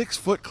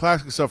 6-foot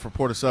classic sub for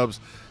Porta Subs.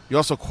 You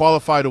also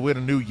qualify to win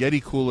a new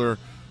Yeti cooler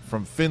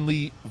from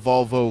Finley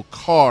Volvo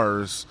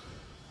Cars.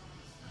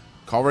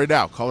 Call right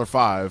now. Caller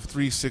 5,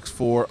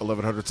 364-1100,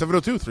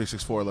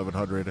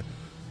 702-364-1100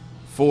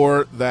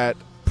 for that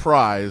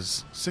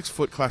prize.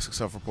 6-foot classic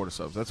sub for Porta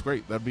Subs. That's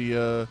great. That'd be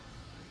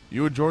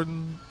you and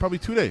Jordan probably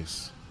 2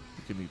 days.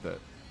 You can eat that.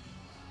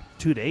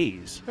 2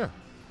 days. Yeah.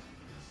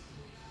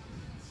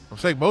 I'm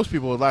saying most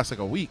people would last like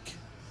a week.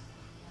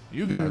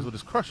 You guys will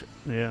just crush it.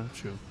 Yeah,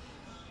 true.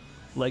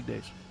 Leg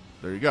days.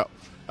 There you go.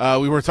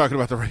 We were talking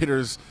about the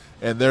Raiders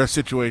and their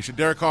situation.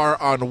 Derek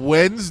Carr on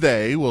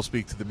Wednesday will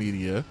speak to the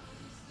media.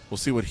 We'll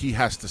see what he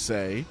has to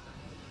say.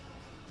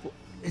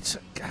 It's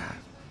God.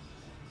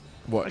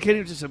 What? I can't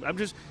even just. I'm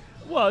just.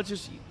 Well, it's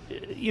just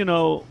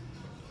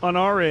on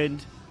our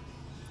end,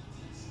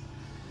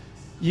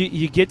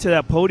 you get to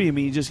that podium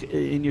and you just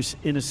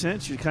in a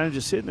sense you're kind of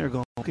just sitting there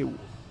going, okay,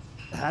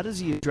 how does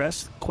he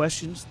address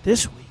questions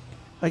this week?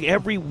 Like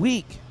every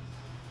week.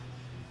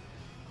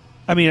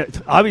 I mean,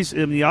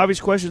 obviously, the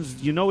obvious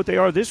questions, you know what they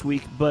are this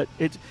week, but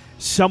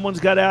someone's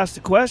got to ask the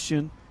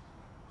question,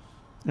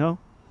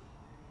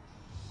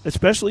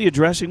 especially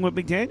addressing what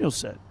McDaniel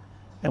said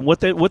and what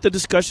the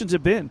discussions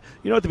have been.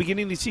 At the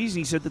beginning of the season,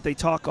 he said that they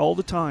talk all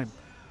the time.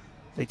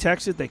 They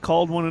texted, they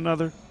called one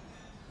another.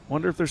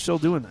 Wonder if they're still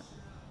doing that.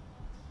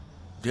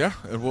 Yeah,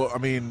 and well, I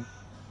mean,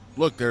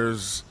 look,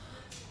 there's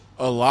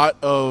a lot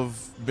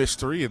of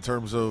mystery in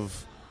terms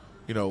of,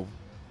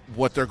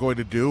 what they're going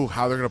to do,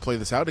 how they're going to play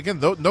this out. Again,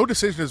 no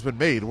decision has been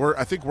made.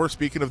 I think we're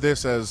speaking of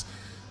this as,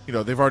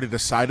 they've already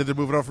decided they're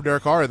moving on from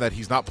Derek Carr and that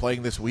he's not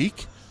playing this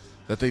week,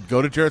 that they'd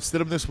go to Jarrett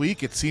Stidham this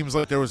week. It seems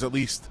like there was at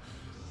least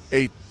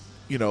a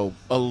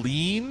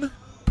lean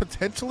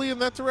potentially in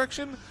that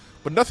direction,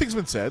 but nothing's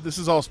been said. This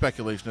is all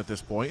speculation at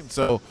this point. And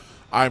so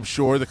I'm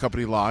sure the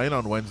company line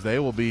on Wednesday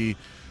will be,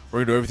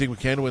 we're going to do everything we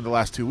can to win the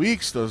last 2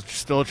 weeks. There's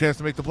still a chance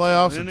to make the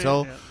playoffs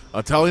until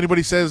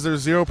anybody says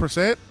there's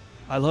 0%.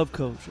 I love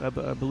Coach. I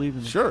believe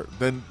in him. Sure,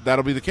 then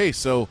that'll be the case.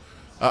 So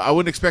I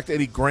wouldn't expect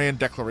any grand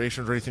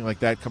declarations or anything like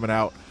that coming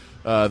out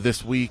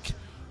this week,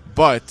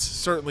 but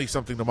certainly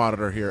something to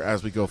monitor here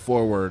as we go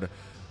forward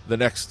the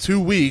next 2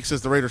 weeks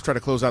as the Raiders try to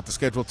close out the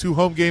schedule. 2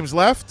 home games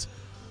left,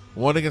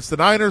 one against the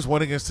Niners,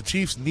 one against the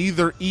Chiefs.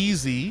 Neither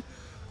easy,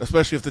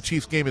 especially if the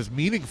Chiefs game is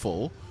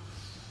meaningful.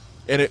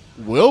 And it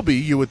will be,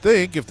 you would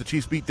think, if the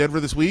Chiefs beat Denver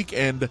this week,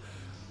 and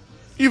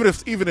even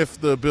if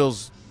the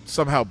Bills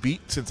somehow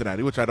beat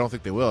Cincinnati, which I don't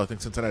think they will. I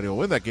think Cincinnati will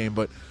win that game,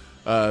 but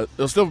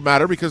it'll still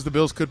matter because the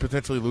Bills could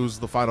potentially lose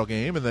the final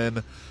game and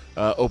then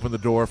open the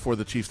door for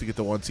the Chiefs to get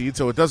the 1 seed.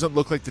 So it doesn't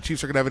look like the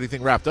Chiefs are going to have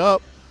anything wrapped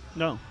up.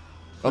 No.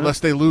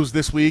 Unless they lose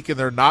this week and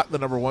they're not the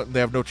number 1,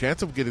 they have no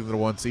chance of getting the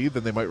 1 seed,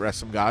 then they might rest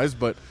some guys,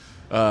 but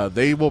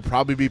they will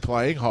probably be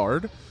playing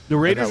hard. The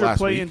Raiders are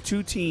playing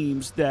 2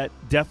 teams that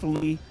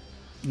definitely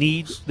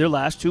need their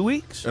last 2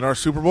 weeks. And are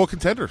Super Bowl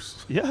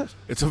contenders. Yes.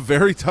 It's a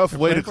very tough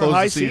way to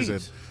close the season.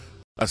 Seeds.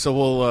 So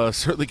we'll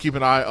certainly keep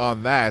an eye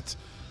on that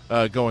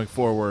going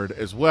forward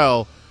as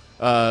well.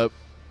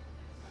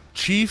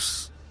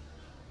 Chiefs,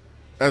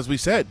 as we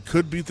said,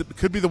 could be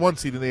the 1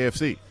 seed in the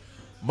AFC.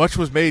 Much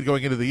was made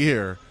going into the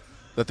year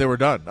that they were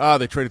done.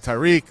 They traded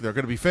Tyreek. They're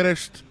going to be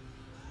finished.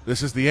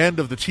 This is the end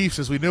of the Chiefs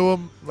as we knew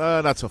them.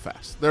 Not so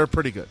fast. They're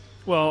pretty good.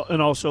 Well,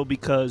 and also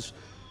because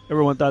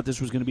everyone thought this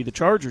was going to be the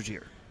Chargers'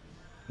 year.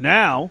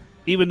 Now,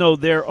 even though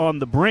they're on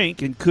the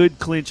brink and could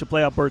clinch a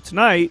playoff berth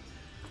tonight,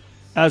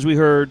 as we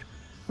heard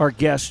our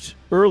guest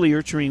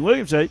earlier, Charean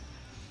Williams, said,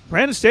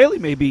 Brandon Staley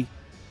may be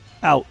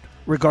out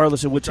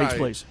regardless of what takes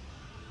place.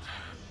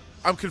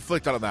 I'm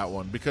conflicted on that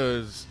one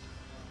because,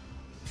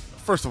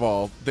 first of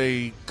all,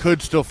 they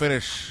could still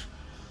finish,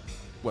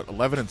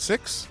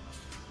 11-6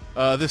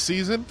 this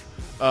season.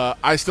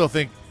 I still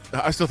think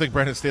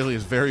Brandon Staley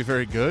is very,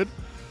 very good.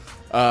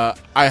 I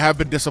have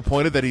been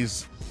disappointed that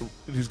he's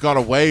gone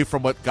away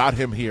from what got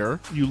him here.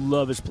 You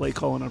love his play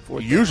calling on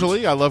fourth down.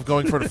 Usually, I love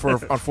going for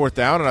on fourth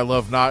down, and I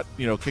love not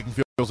kicking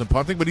field goals and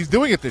punting, but he's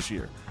doing it this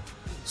year.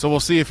 So we'll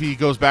see if he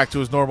goes back to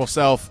his normal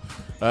self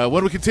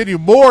when we continue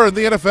more in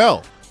the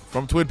NFL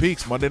from Twin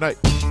Peaks Monday night.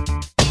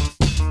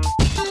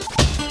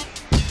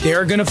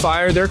 They're going to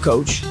fire their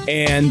coach,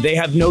 and they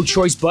have no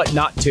choice but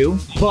not to.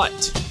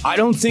 But I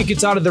don't think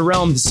it's out of the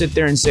realm to sit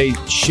there and say,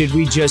 should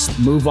we just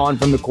move on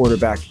from the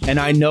quarterback? And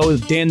I know,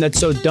 Dan, that's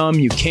so dumb.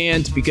 You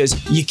can't,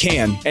 because you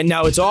can. And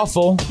now it's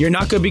awful. You're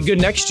not going to be good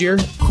next year.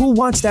 Who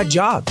wants that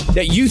job?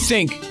 That you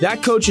think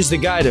that coach is the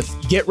guy to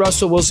get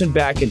Russell Wilson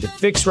back and to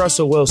fix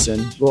Russell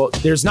Wilson? Well,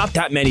 there's not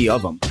that many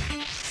of them.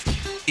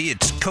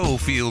 It's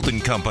Cofield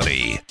and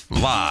Company,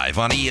 live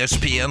on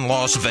ESPN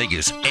Las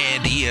Vegas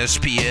and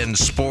ESPN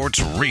Sports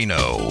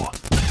Reno.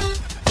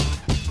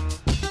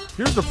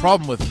 Here's the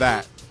problem with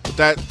that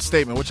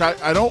statement, which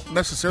I don't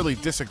necessarily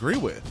disagree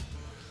with.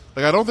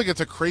 Like, I don't think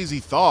it's a crazy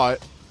thought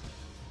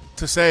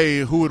to say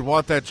who would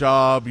want that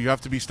job. You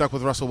have to be stuck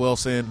with Russell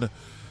Wilson.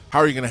 How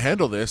are you going to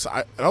handle this?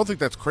 I don't think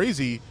that's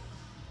crazy,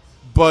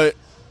 but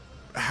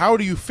how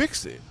do you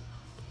fix it?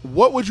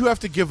 What would you have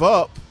to give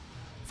up?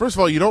 First of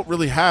all, you don't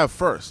really have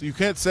first. You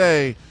can't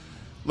say,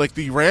 like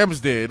the Rams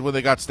did when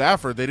they got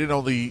Stafford, they didn't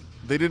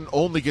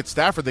only get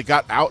Stafford, they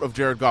got out of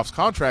Jared Goff's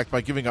contract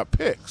by giving up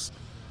picks.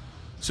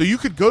 So you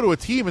could go to a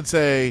team and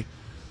say,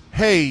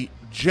 hey,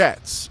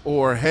 Jets,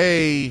 or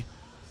hey,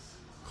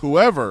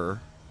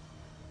 whoever,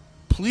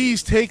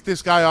 please take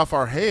this guy off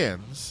our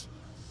hands.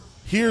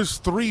 Here's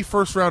 3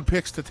 first-round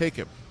picks to take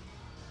him.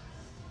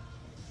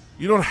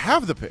 You don't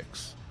have the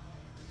picks.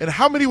 And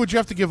how many would you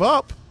have to give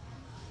up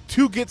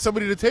to get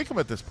somebody to take him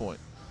at this point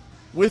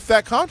with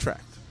that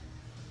contract?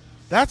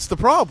 That's the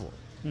problem.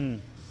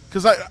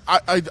 Because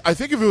I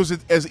think if it was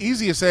as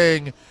easy as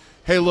saying,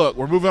 hey, look,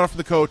 we're moving on from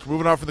the coach, we're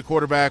moving on from the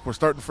quarterback, we're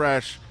starting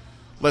fresh,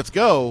 let's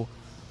go,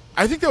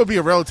 I think that would be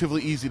a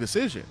relatively easy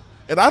decision.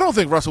 And I don't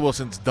think Russell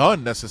Wilson's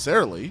done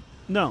necessarily.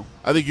 No.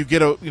 I think you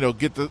get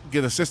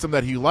a system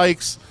that he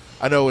likes.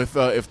 I know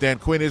if Dan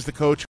Quinn is the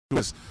coach who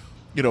has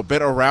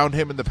been around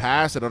him in the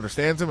past and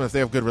understands him, and if they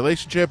have a good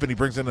relationship and he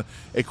brings in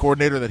a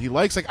coordinator that he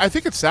likes, I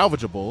think it's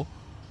salvageable.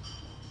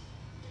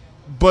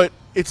 But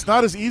it's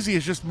not as easy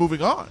as just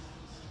moving on.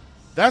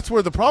 That's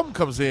where the problem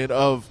comes in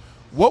of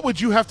what would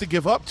you have to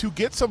give up to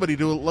get somebody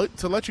to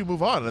let you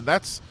move on, and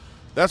that's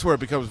where it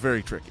becomes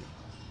very tricky.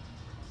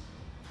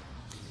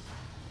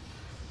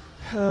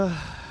 I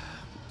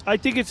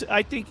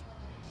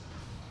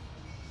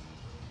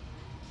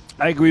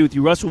agree with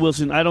you. Russell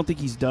Wilson, I don't think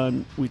he's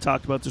done. We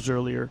talked about this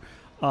earlier.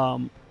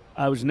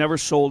 I was never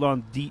sold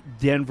on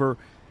Denver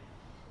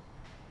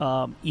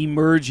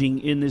emerging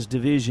in this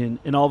division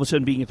and all of a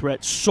sudden being a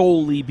threat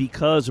solely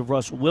because of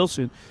Russell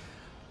Wilson.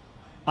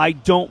 I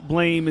don't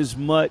blame as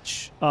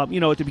much, at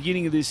the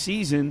beginning of this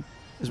season,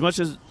 as much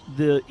as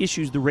the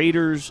issues the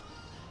Raiders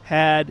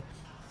had,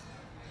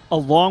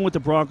 along with the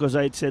Broncos,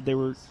 I had said they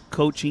were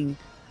coaching,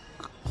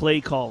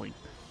 play calling.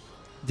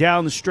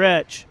 Down the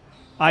stretch,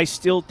 I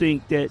still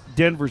think that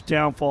Denver's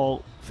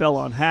downfall fell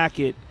on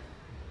Hackett,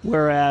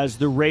 whereas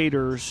the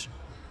Raiders,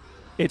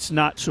 it's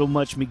not so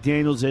much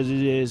McDaniels as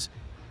it is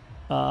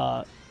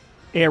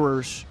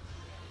errors,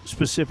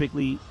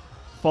 specifically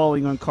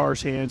falling on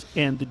Carr's hands,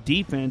 and the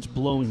defense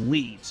blowing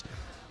leads.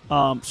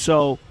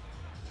 So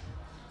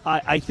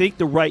I think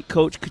the right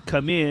coach could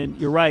come in.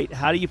 You're right.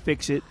 How do you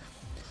fix it?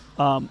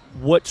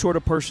 What sort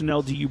of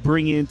personnel do you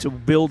bring in to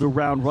build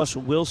around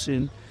Russell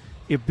Wilson,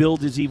 if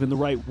build is even the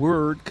right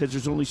word, because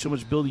there's only so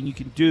much building you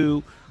can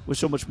do with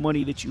so much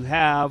money that you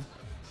have.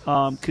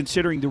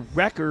 Considering the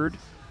record,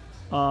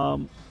 I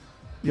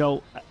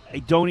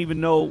don't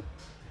even know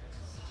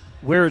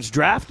where it's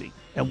drafting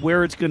and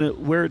where it's going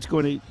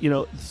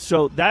to,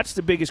 so that's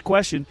the biggest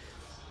question.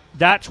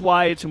 That's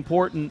why it's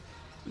important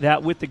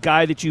that with the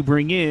guy that you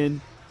bring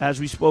in, as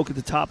we spoke at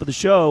the top of the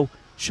show,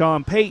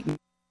 Sean Payton,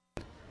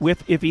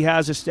 if he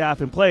has a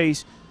staff in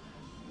place,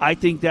 I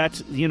think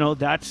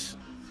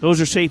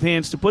those are safe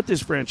hands to put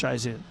this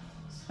franchise in.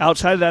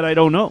 Outside of that, I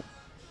don't know.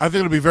 I think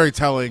it'll be very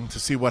telling to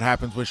see what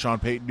happens with Sean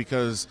Payton,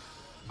 because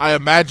I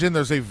imagine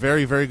there's a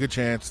very, very good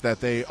chance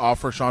that they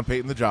offer Sean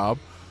Payton the job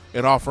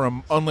and offer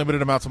him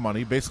unlimited amounts of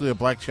money, basically a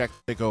blank check to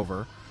take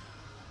over.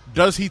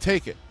 Does he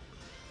take it?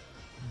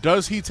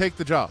 Does he take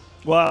the job?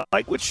 Well, I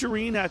like what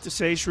Charean had to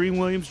say. Charean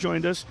Williams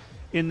joined us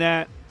in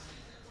that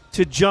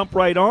to jump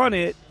right on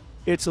it,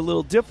 it's a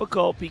little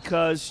difficult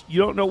because you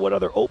don't know what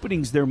other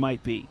openings there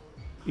might be.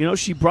 You know,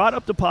 she brought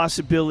up the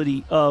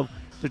possibility of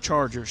the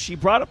Chargers. She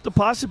brought up the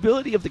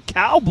possibility of the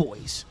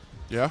Cowboys.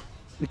 Yeah.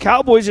 The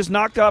Cowboys just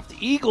knocked off the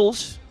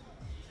Eagles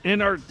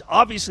and are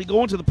obviously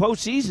going to the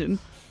postseason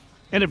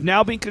and have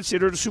now been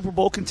considered a Super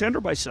Bowl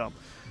contender by some.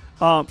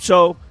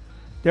 So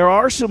there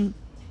are some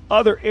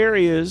other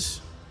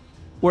areas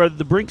where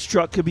the Brinks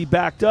truck could be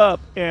backed up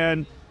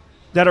and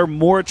that are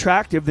more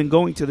attractive than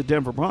going to the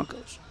Denver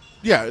Broncos.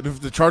 Yeah, if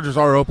the Chargers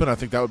are open, I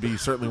think that would be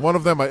certainly one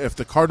of them. If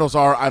the Cardinals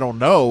are, I don't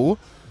know.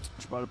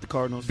 Just brought up the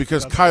Cardinals.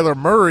 Because Kyler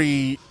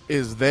Murray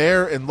is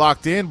there and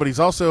locked in, but he's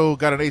also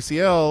got an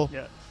ACL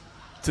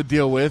to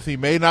deal with. He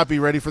may not be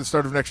ready for the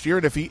start of next year,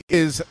 and if he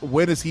is,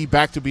 when is he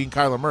back to being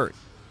Kyler Murray?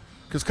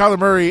 Because Kyler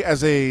Murray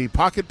as a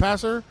pocket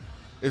passer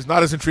is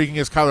not as intriguing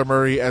as Kyler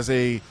Murray as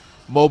a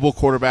mobile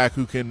quarterback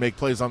who can make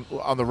plays on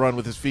the run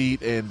with his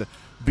feet and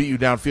beat you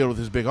downfield with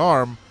his big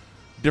arm.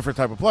 Different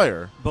type of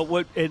player. But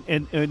what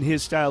and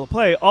his style of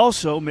play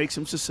also makes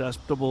him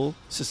susceptible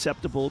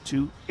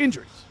to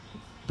injuries.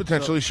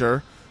 Potentially,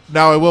 sure.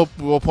 Now, I will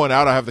point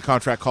out I have the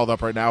contract called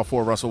up right now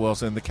for Russell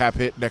Wilson. The cap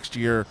hit next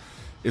year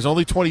is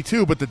only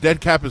 22, but the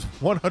dead cap is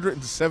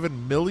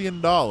 $107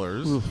 million.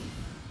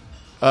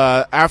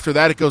 After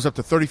that, it goes up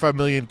to $35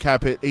 million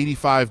cap hit,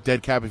 85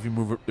 dead cap if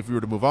you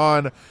were to move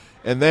on,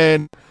 and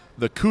then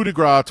the coup de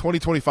grace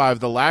 2025,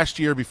 the last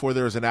year before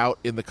there is an out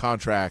in the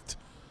contract,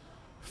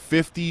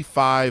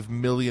 $55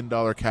 million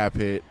cap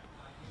hit,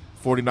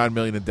 $49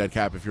 million in dead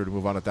cap if you were to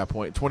move on at that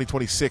point.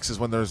 2026 is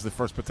when there's the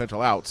first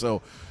potential out.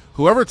 So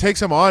whoever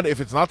takes him on,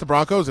 if it's not the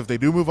Broncos, if they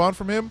do move on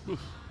from him,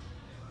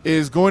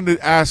 is going to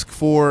ask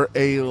for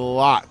a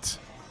lot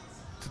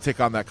to take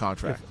on that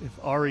contract. If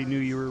Ari knew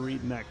you were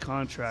reading that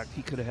contract,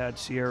 he could have had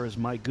Sierra's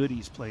My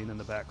Goodies playing in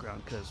the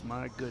background because,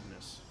 my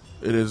goodness.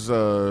 It is,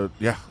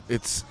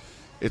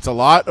 it's a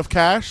lot of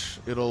cash.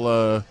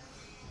 It'll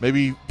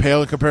maybe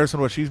pale in comparison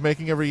to what she's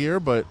making every year,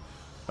 but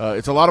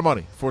it's a lot of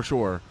money for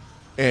sure.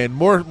 And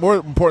more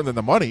important than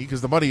the money,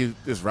 because the money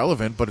is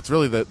relevant, but it's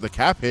really the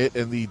cap hit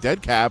and the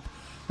dead cap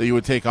that you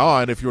would take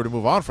on if you were to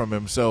move on from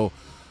him. So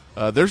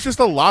there's just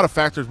a lot of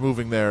factors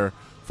moving there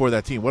for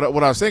that team. What I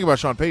was saying about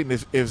Sean Payton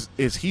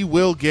is he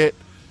will get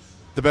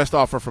the best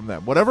offer from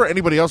them. Whatever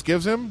anybody else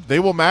gives him, they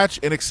will match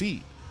and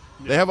exceed.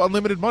 Yeah. They have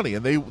unlimited money,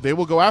 and they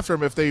will go after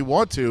him if they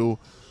want to.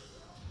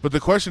 But the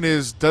question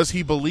is, does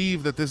he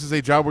believe that this is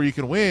a job where you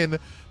can win?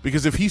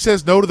 Because if he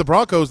says no to the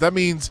Broncos, that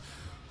means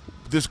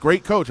this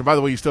great coach, and by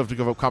the way, you still have to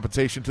give up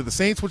compensation to the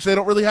Saints, which they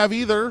don't really have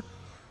either,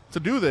 to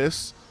do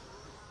this.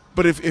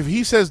 But if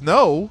he says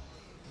no,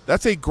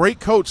 that's a great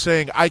coach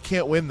saying, I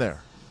can't win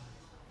there.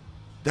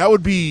 That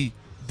would be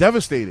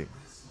devastating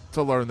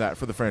to learn that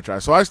for the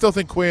franchise. So I still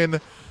think Quinn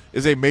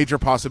is a major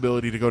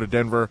possibility to go to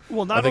Denver.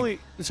 Well, I'm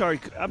sorry,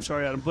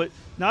 Adam, but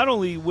not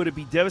only would it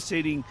be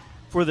devastating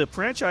for the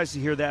franchise to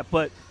hear that,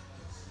 but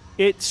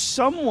it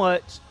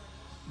somewhat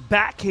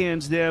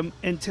backhands them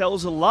and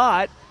tells a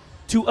lot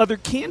to other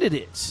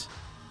candidates.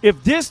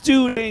 If this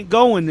dude ain't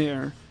going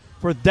there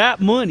for that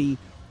money,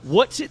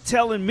 what's it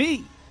telling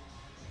me?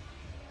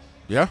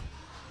 Yeah.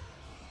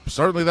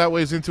 Certainly that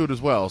weighs into it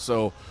as well.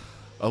 So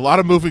a lot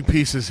of moving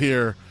pieces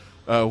here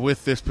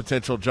with this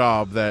potential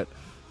job that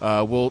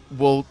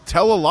will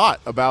tell a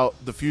lot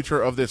about the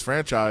future of this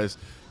franchise,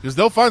 because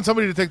they'll find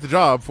somebody to take the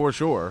job for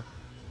sure.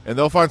 And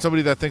they'll find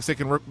somebody that thinks they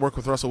can work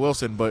with Russell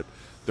Wilson, but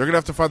they're going to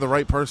have to find the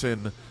right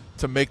person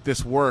to make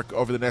this work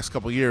over the next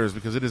couple of years,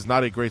 because it is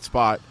not a great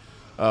spot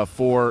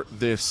for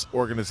this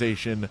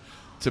organization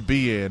to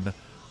be in.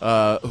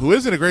 Who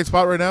is in a great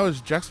spot right now is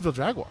Jacksonville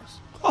Jaguars.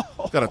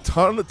 Got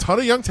a ton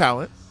of young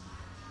talent.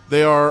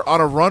 They are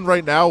on a run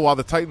right now while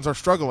the Titans are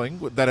struggling.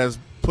 That has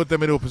put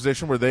them into a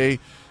position where they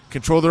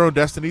control their own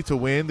destiny to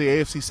win the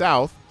AFC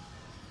South.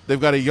 They've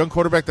got a young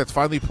quarterback that's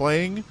finally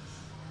playing,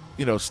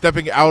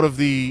 stepping out of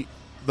the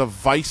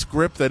vice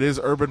grip that is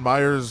Urban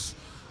Meyer's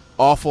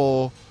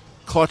awful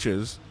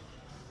clutches.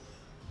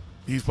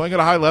 He's playing at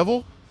a high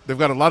level. They've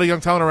got a lot of young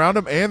talent around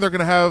him, and they're going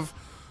to have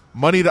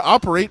money to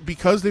operate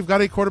because they've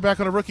got a quarterback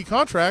on a rookie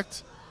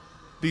contract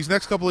these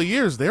next couple of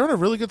years. They're in a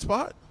really good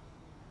spot.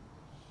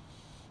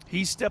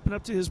 He's stepping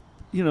up to his,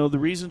 the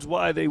reasons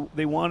why they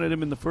wanted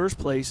him in the first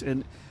place.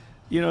 And,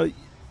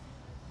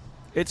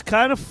 it's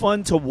kind of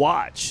fun to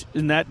watch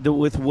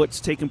with what's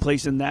taking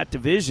place in that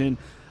division.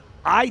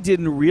 I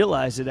didn't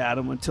realize it,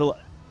 Adam, until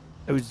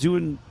I was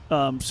doing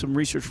some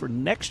research for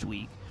next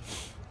week,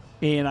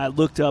 and I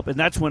looked up, and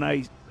that's when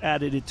I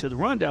added it to the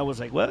rundown. I was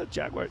like, "What,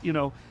 Jaguar?"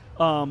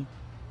 I'm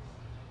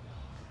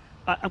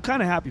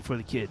kind of happy for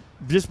the kid,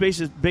 just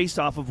based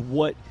off of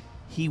what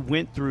he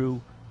went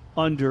through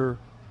under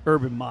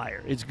Urban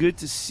Meyer. It's good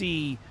to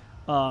see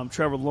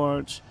Trevor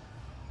Lawrence,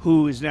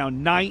 who is now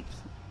 9th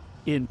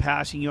in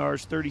passing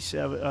yards,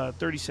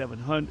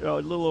 3,700, a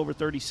little over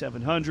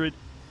 3,700.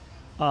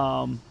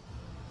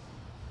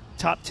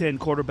 Top 10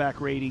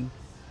 quarterback rating,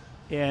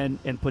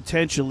 and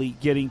potentially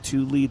getting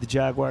to lead the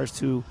Jaguars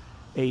to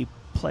a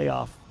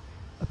playoff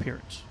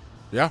appearance.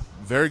 Yeah,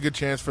 very good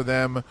chance for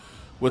them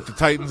with the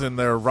Titans and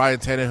their Ryan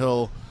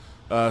Tannehill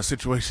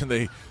situation.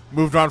 They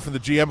moved on from the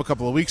GM a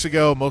couple of weeks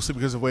ago, mostly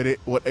because of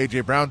what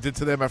A.J. Brown did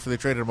to them after they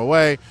traded him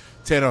away.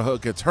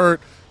 Tannehill gets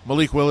hurt.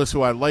 Malik Willis,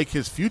 who I like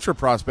his future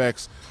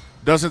prospects,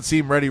 doesn't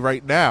seem ready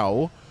right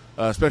now,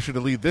 especially to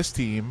lead this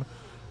team,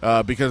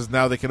 because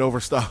now they can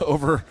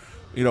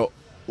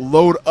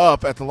load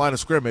up at the line of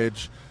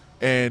scrimmage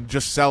and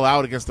just sell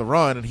out against the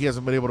run, and he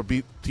hasn't been able to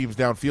beat teams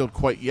downfield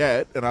quite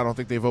yet, and I don't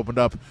think they've opened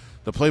up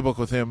the playbook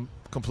with him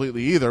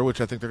completely either,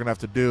 which I think they're going to have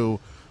to do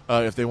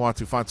if they want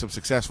to find some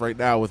success right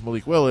now with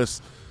Malik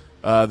Willis.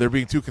 They're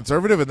being too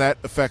conservative, and that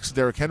affects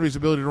Derrick Henry's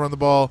ability to run the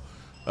ball.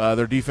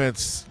 Their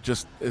defense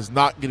just is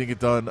not getting it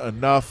done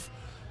enough.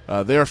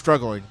 They are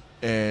struggling,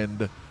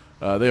 and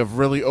they have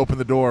really opened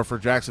the door for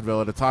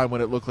Jacksonville at a time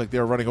when it looked like they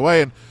were running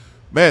away. And,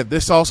 man,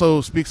 this also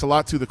speaks a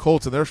lot to the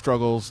Colts and their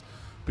struggles,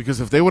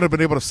 because if they would have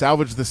been able to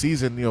salvage the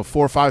season,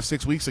 4, 5,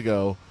 6 weeks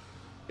ago,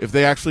 if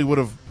they actually would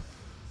have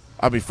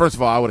 – first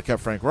of all, I would have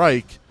kept Frank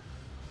Reich,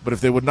 but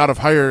if they would not have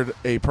hired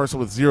a person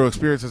with zero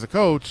experience as a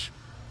coach,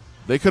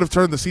 they could have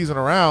turned the season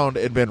around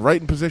and been right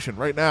in position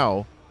right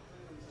now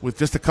with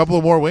just a couple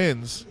of more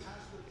wins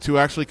to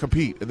actually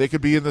compete. And they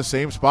could be in the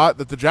same spot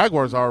that the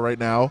Jaguars are right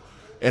now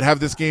and have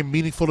this game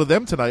meaningful to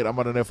them tonight on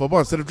Monday Night Football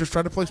instead of just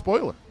trying to play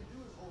spoiler.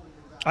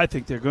 I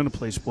think they're going to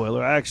play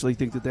spoiler. I actually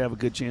think that they have a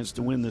good chance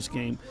to win this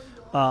game.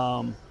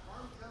 Of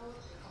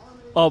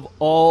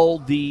all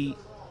the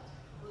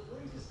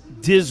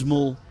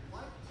dismal,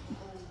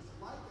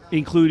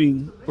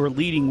 including or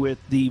leading with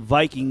the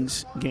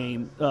Vikings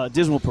game,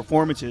 dismal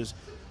performances,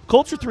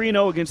 Colts are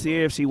 3-0 against the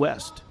AFC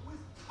West.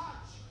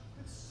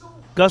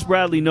 Gus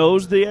Bradley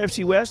knows the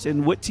AFC West,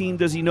 and what team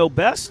does he know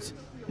best?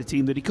 The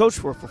team that he coached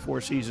for 4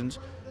 seasons,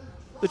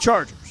 the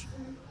Chargers.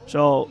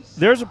 So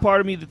there's a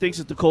part of me that thinks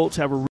that the Colts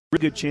have a really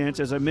good chance.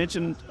 As I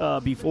mentioned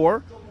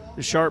before,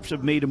 the Sharps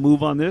have made a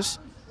move on this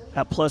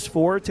at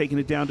 +4, taking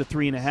it down to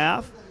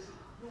 3.5.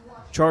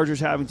 Chargers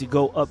having to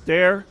go up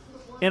there.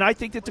 And I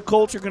think that the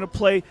Colts are going to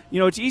play.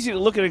 It's easy to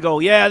look at it and go,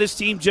 yeah, this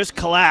team just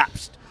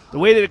collapsed. The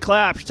way that it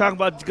collapsed, you're talking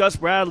about Gus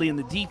Bradley and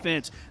the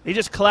defense, they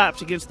just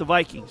collapsed against the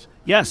Vikings.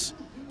 Yes.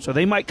 So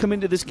they might come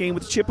into this game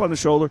with a chip on the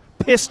shoulder,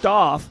 pissed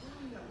off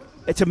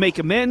to make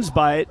amends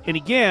by it. And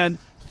again,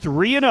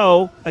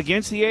 3-0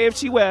 against the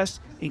AFC West,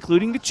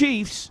 including the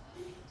Chiefs.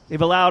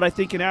 They've allowed, I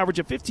think, an average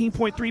of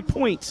 15.3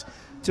 points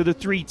to the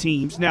 3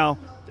 teams. Now,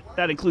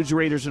 that includes the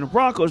Raiders and the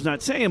Broncos,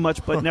 not saying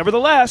much, but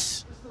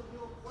nevertheless,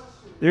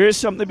 there is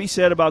something to be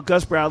said about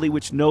Gus Bradley,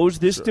 which knows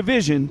this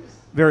division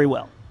very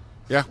well.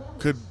 Yeah,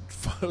 could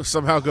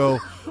somehow go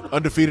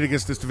undefeated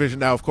against this division.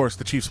 Now, of course,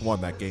 the Chiefs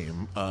won that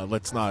game.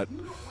 Let's not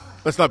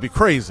be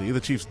crazy. The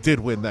Chiefs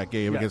did win that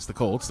game against the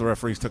Colts. The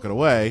referees took it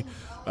away.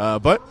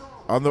 But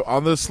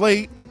on the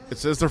slate, it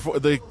says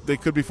they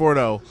could be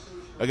 4-0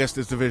 against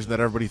this division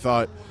that everybody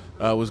thought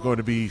was going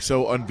to be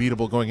so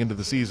unbeatable going into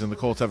the season. The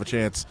Colts have a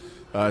chance,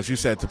 as you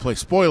said, to play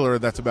spoiler,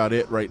 and that's about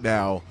it right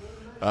now.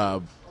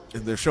 And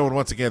they're showing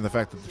once again the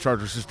fact that the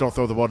Chargers just don't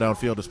throw the ball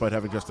downfield despite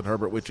having Justin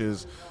Herbert, which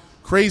is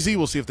crazy.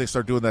 We'll see if they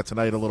start doing that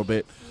tonight a little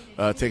bit,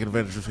 taking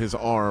advantage of his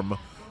arm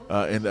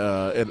and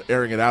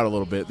airing it out a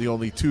little bit. The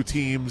only 2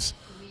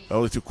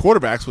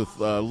 quarterbacks with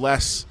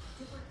less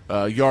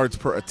yards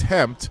per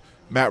attempt,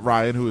 Matt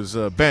Ryan, who is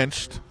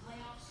benched,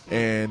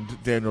 and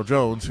Daniel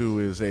Jones, who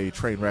is a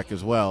train wreck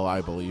as well, I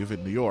believe,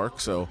 in New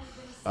York. So,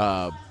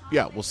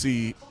 we'll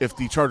see if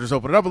the Chargers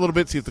open it up a little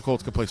bit, see if the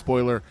Colts can play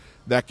spoiler.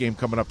 That game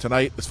coming up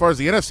tonight. As far as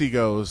the NFC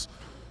goes,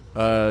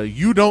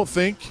 you don't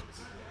think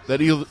that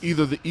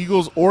either the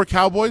Eagles or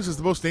Cowboys is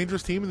the most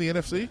dangerous team in the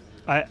NFC?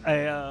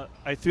 I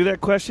threw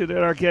that question at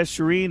our guest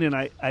Shireen, and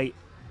I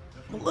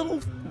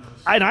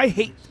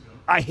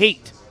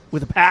hate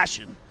with a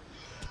passion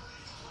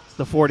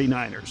the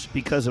 49ers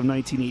because of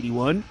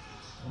 1981,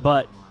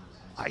 but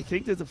I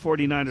think that the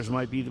 49ers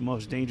might be the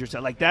most dangerous.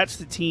 That's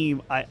the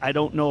team I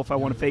don't know if I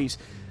want to face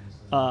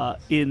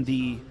in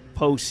the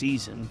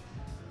postseason.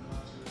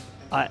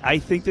 I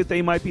think that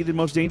they might be the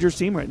most dangerous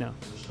team right now.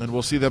 And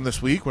we'll see them this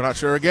week. We're not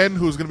sure, again,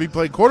 who's going to be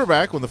playing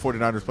quarterback when the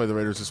 49ers play the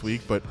Raiders this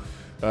week, but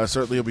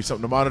certainly it'll be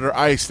something to monitor.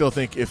 I still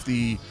think if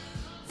the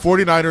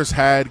 49ers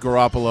had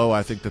Garoppolo,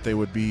 I think that they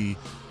would be,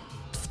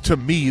 to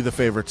me, the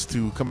favorites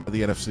to come to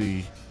the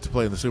NFC to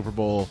play in the Super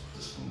Bowl.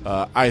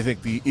 I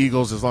think the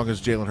Eagles, as long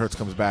as Jalen Hurts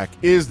comes back,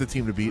 is the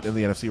team to beat in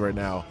the NFC right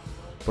now.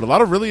 But a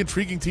lot of really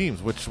intriguing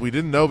teams, which we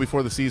didn't know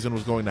before the season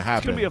was going to happen.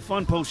 It's going to be a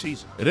fun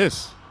postseason. It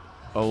is.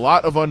 A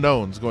lot of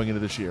unknowns going into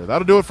this year.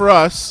 That'll do it for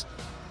us.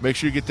 Make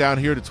sure you get down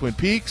here to Twin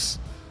Peaks,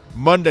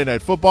 Monday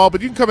Night Football,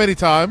 but you can come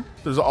anytime.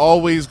 There's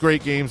always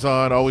great games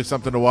on, always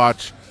something to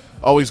watch,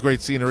 always great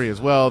scenery as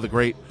well, the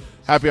great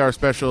happy hour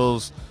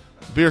specials,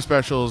 beer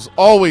specials,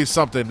 always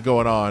something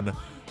going on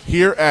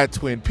here at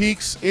Twin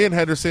Peaks in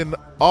Henderson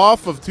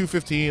off of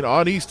 215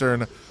 on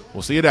Eastern.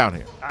 We'll see you down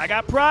here. I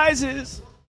got prizes.